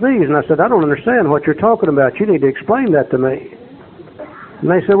cause me to sneeze. And I said, I don't understand what you're talking about. You need to explain that to me. And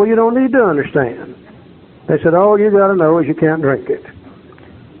they said, well, you don't need to understand. They said, all you got to know is you can't drink it.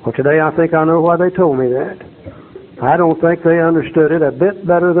 Well, today I think I know why they told me that. I don't think they understood it a bit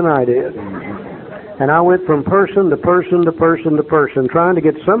better than I did. And I went from person to person to person to person, trying to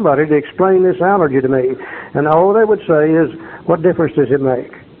get somebody to explain this allergy to me. And all they would say is, what difference does it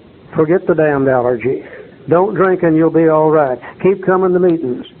make? Forget the damned allergy. Don't drink and you'll be all right. Keep coming to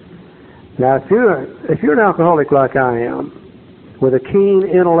meetings. Now, if you're an alcoholic like I am, with a keen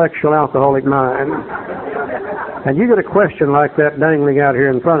intellectual alcoholic mind, and you get a question like that dangling out here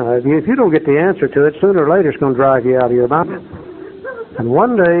in front of you, if you don't get the answer to it, sooner or later it's going to drive you out of your mind. And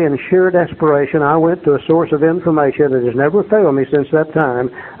one day, in sheer desperation, I went to a source of information that has never failed me since that time.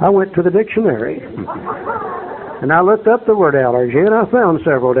 I went to the dictionary. And I looked up the word allergy, and I found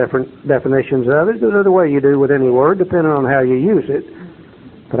several different definitions of it, the way you do with any word, depending on how you use it.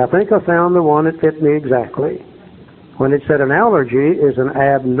 But I think I found the one that fit me exactly. When it said an allergy is an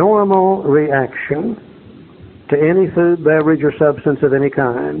abnormal reaction to any food, beverage, or substance of any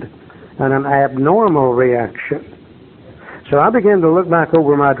kind. And an abnormal reaction. So I began to look back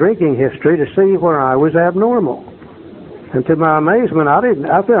over my drinking history to see where I was abnormal. And to my amazement, I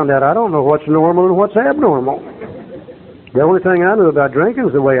found out I don't know what's normal and what's abnormal. The only thing I knew about drinking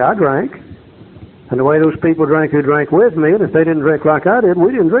is the way I drank, and the way those people drank who drank with me, and if they didn't drink like I did,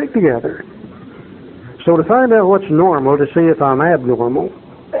 we didn't drink together. So to find out what's normal, to see if I'm abnormal,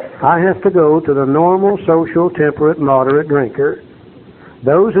 I have to go to the normal, social, temperate, moderate drinker,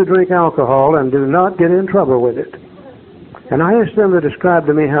 those who drink alcohol and do not get in trouble with it. And I asked them to describe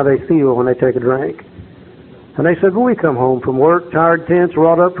to me how they feel when they take a drink. And they said, well, we come home from work, tired, tense,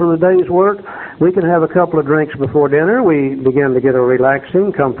 wrought up from the day's work. We can have a couple of drinks before dinner. We begin to get a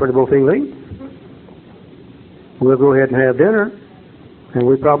relaxing, comfortable feeling. We'll go ahead and have dinner, and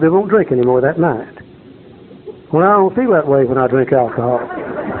we probably won't drink anymore that night. Well, I don't feel that way when I drink alcohol.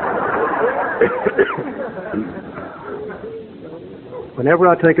 Whenever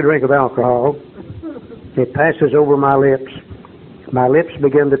I take a drink of alcohol, it passes over my lips. My lips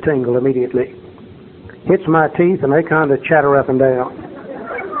begin to tingle immediately. Hits my teeth, and they kind of chatter up and down.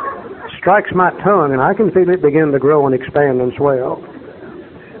 Strikes my tongue, and I can feel it begin to grow and expand and swell.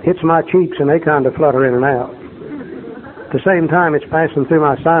 Hits my cheeks, and they kind of flutter in and out. At the same time, it's passing through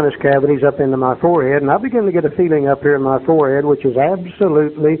my sinus cavities up into my forehead, and I begin to get a feeling up here in my forehead which is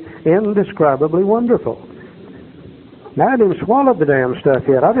absolutely, indescribably wonderful. Now, I didn't swallow the damn stuff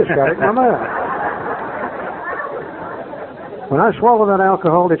yet. I just got it in my mouth. When I swallow that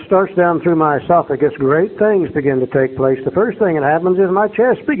alcohol, it starts down through my esophagus. Great things begin to take place. The first thing that happens is my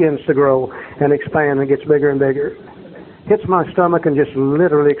chest begins to grow and expand and gets bigger and bigger. Hits my stomach and just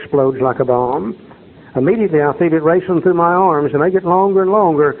literally explodes like a bomb. Immediately I feel it racing through my arms, and they get longer and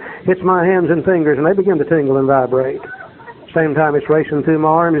longer, hits my hands and fingers, and they begin to tingle and vibrate. Same time it's racing through my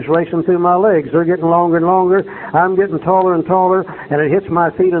arms, it's racing through my legs. They're getting longer and longer. I'm getting taller and taller, and it hits my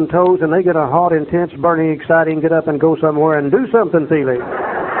feet and toes, and they get a hot, intense, burning, exciting, get up and go somewhere and do something feeling.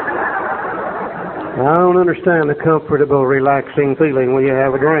 I don't understand the comfortable, relaxing feeling when you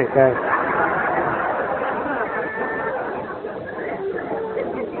have a drink.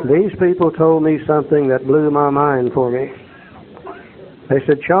 These people told me something that blew my mind for me. They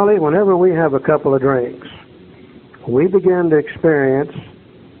said, Charlie, whenever we have a couple of drinks, we begin to experience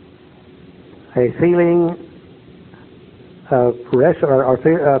a feeling of rest, or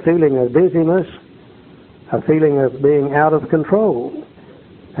a feeling of dizziness, a feeling of being out of control.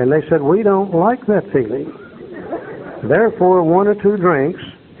 And they said, we don't like that feeling. Therefore, 1 or 2 drinks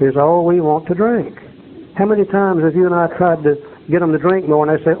is all we want to drink. How many times have you and I tried to get them to drink more,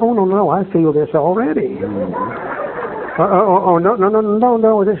 and they say, oh, no, I feel this already.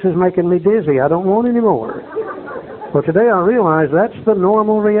 No, this is making me dizzy. I don't want any more. Well, today I realize that's the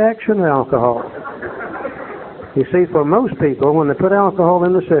normal reaction to alcohol. You see, for most people, when they put alcohol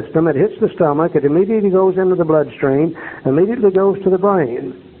in the system, it hits the stomach, it immediately goes into the bloodstream, immediately goes to the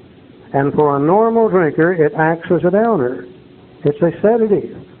brain. And for a normal drinker, it acts as a downer. It's a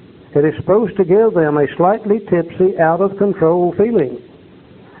sedative. It is supposed to give them a slightly tipsy, out-of-control feeling.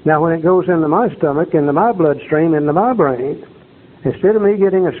 Now, when it goes into my stomach, into my bloodstream, into my brain, instead of me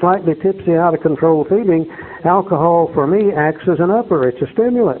getting a slightly tipsy, out-of-control feeling, alcohol for me acts as an upper. It's a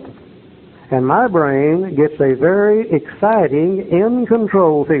stimulant. And my brain gets a very exciting,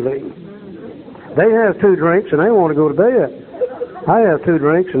 in-control feeling. They have 2 drinks and they want to go to bed. I have 2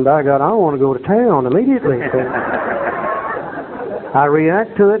 drinks and by God, I want to go to town immediately. I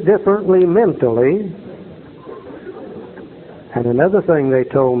react to it differently mentally. And another thing they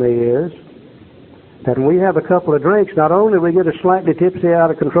told me is that when we have a couple of drinks, not only we get a slightly tipsy,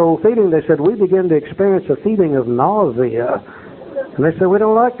 out-of-control feeling, they said we begin to experience a feeling of nausea. And they said we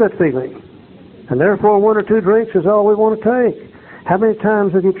don't like that feeling. And therefore 1 or 2 drinks is all we want to take. How many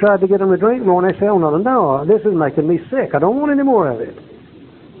times have you tried to get them to drink more and they say, oh, no, this is making me sick. I don't want any more of it.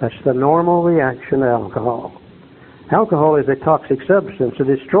 That's the normal reaction to alcohol. Alcohol is a toxic substance, a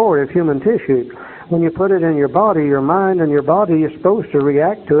destroyer of human tissue. When you put it in your body, your mind and your body is supposed to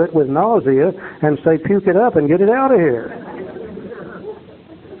react to it with nausea and say, puke it up and get it out of here.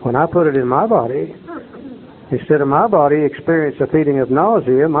 When I put it in my body, instead of my body experiencing a feeling of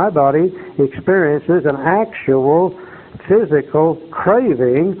nausea, my body experiences an actual physical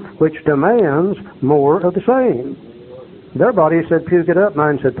craving which demands more of the same. Their body said, puke it up.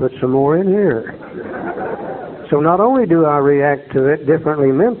 Mine said, put some more in here. So not only do I react to it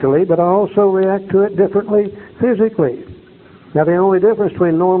differently mentally, but I also react to it differently physically. Now, the only difference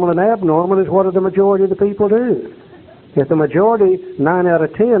between normal and abnormal is what do the majority of the people do. If the majority, 9 out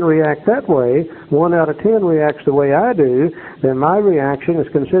of 10, react that way, 1 out of 10 reacts the way I do, then my reaction is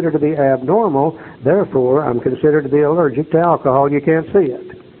considered to be abnormal. Therefore, I'm considered to be allergic to alcohol. You can't see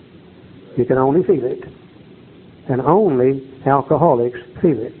it. You can only feel it. And only alcoholics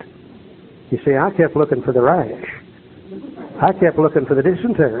feel it. You see, I kept looking for the rash. I kept looking for the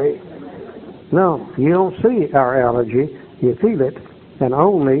dysentery. No, you don't see our allergy. You feel it. And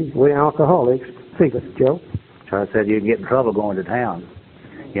only we alcoholics feel it. Joe? Charlie said you can get in trouble going to town.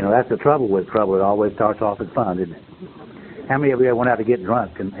 You know, that's the trouble with trouble. It always starts off as fun, isn't it? How many of you ever went out to get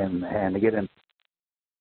drunk and to get in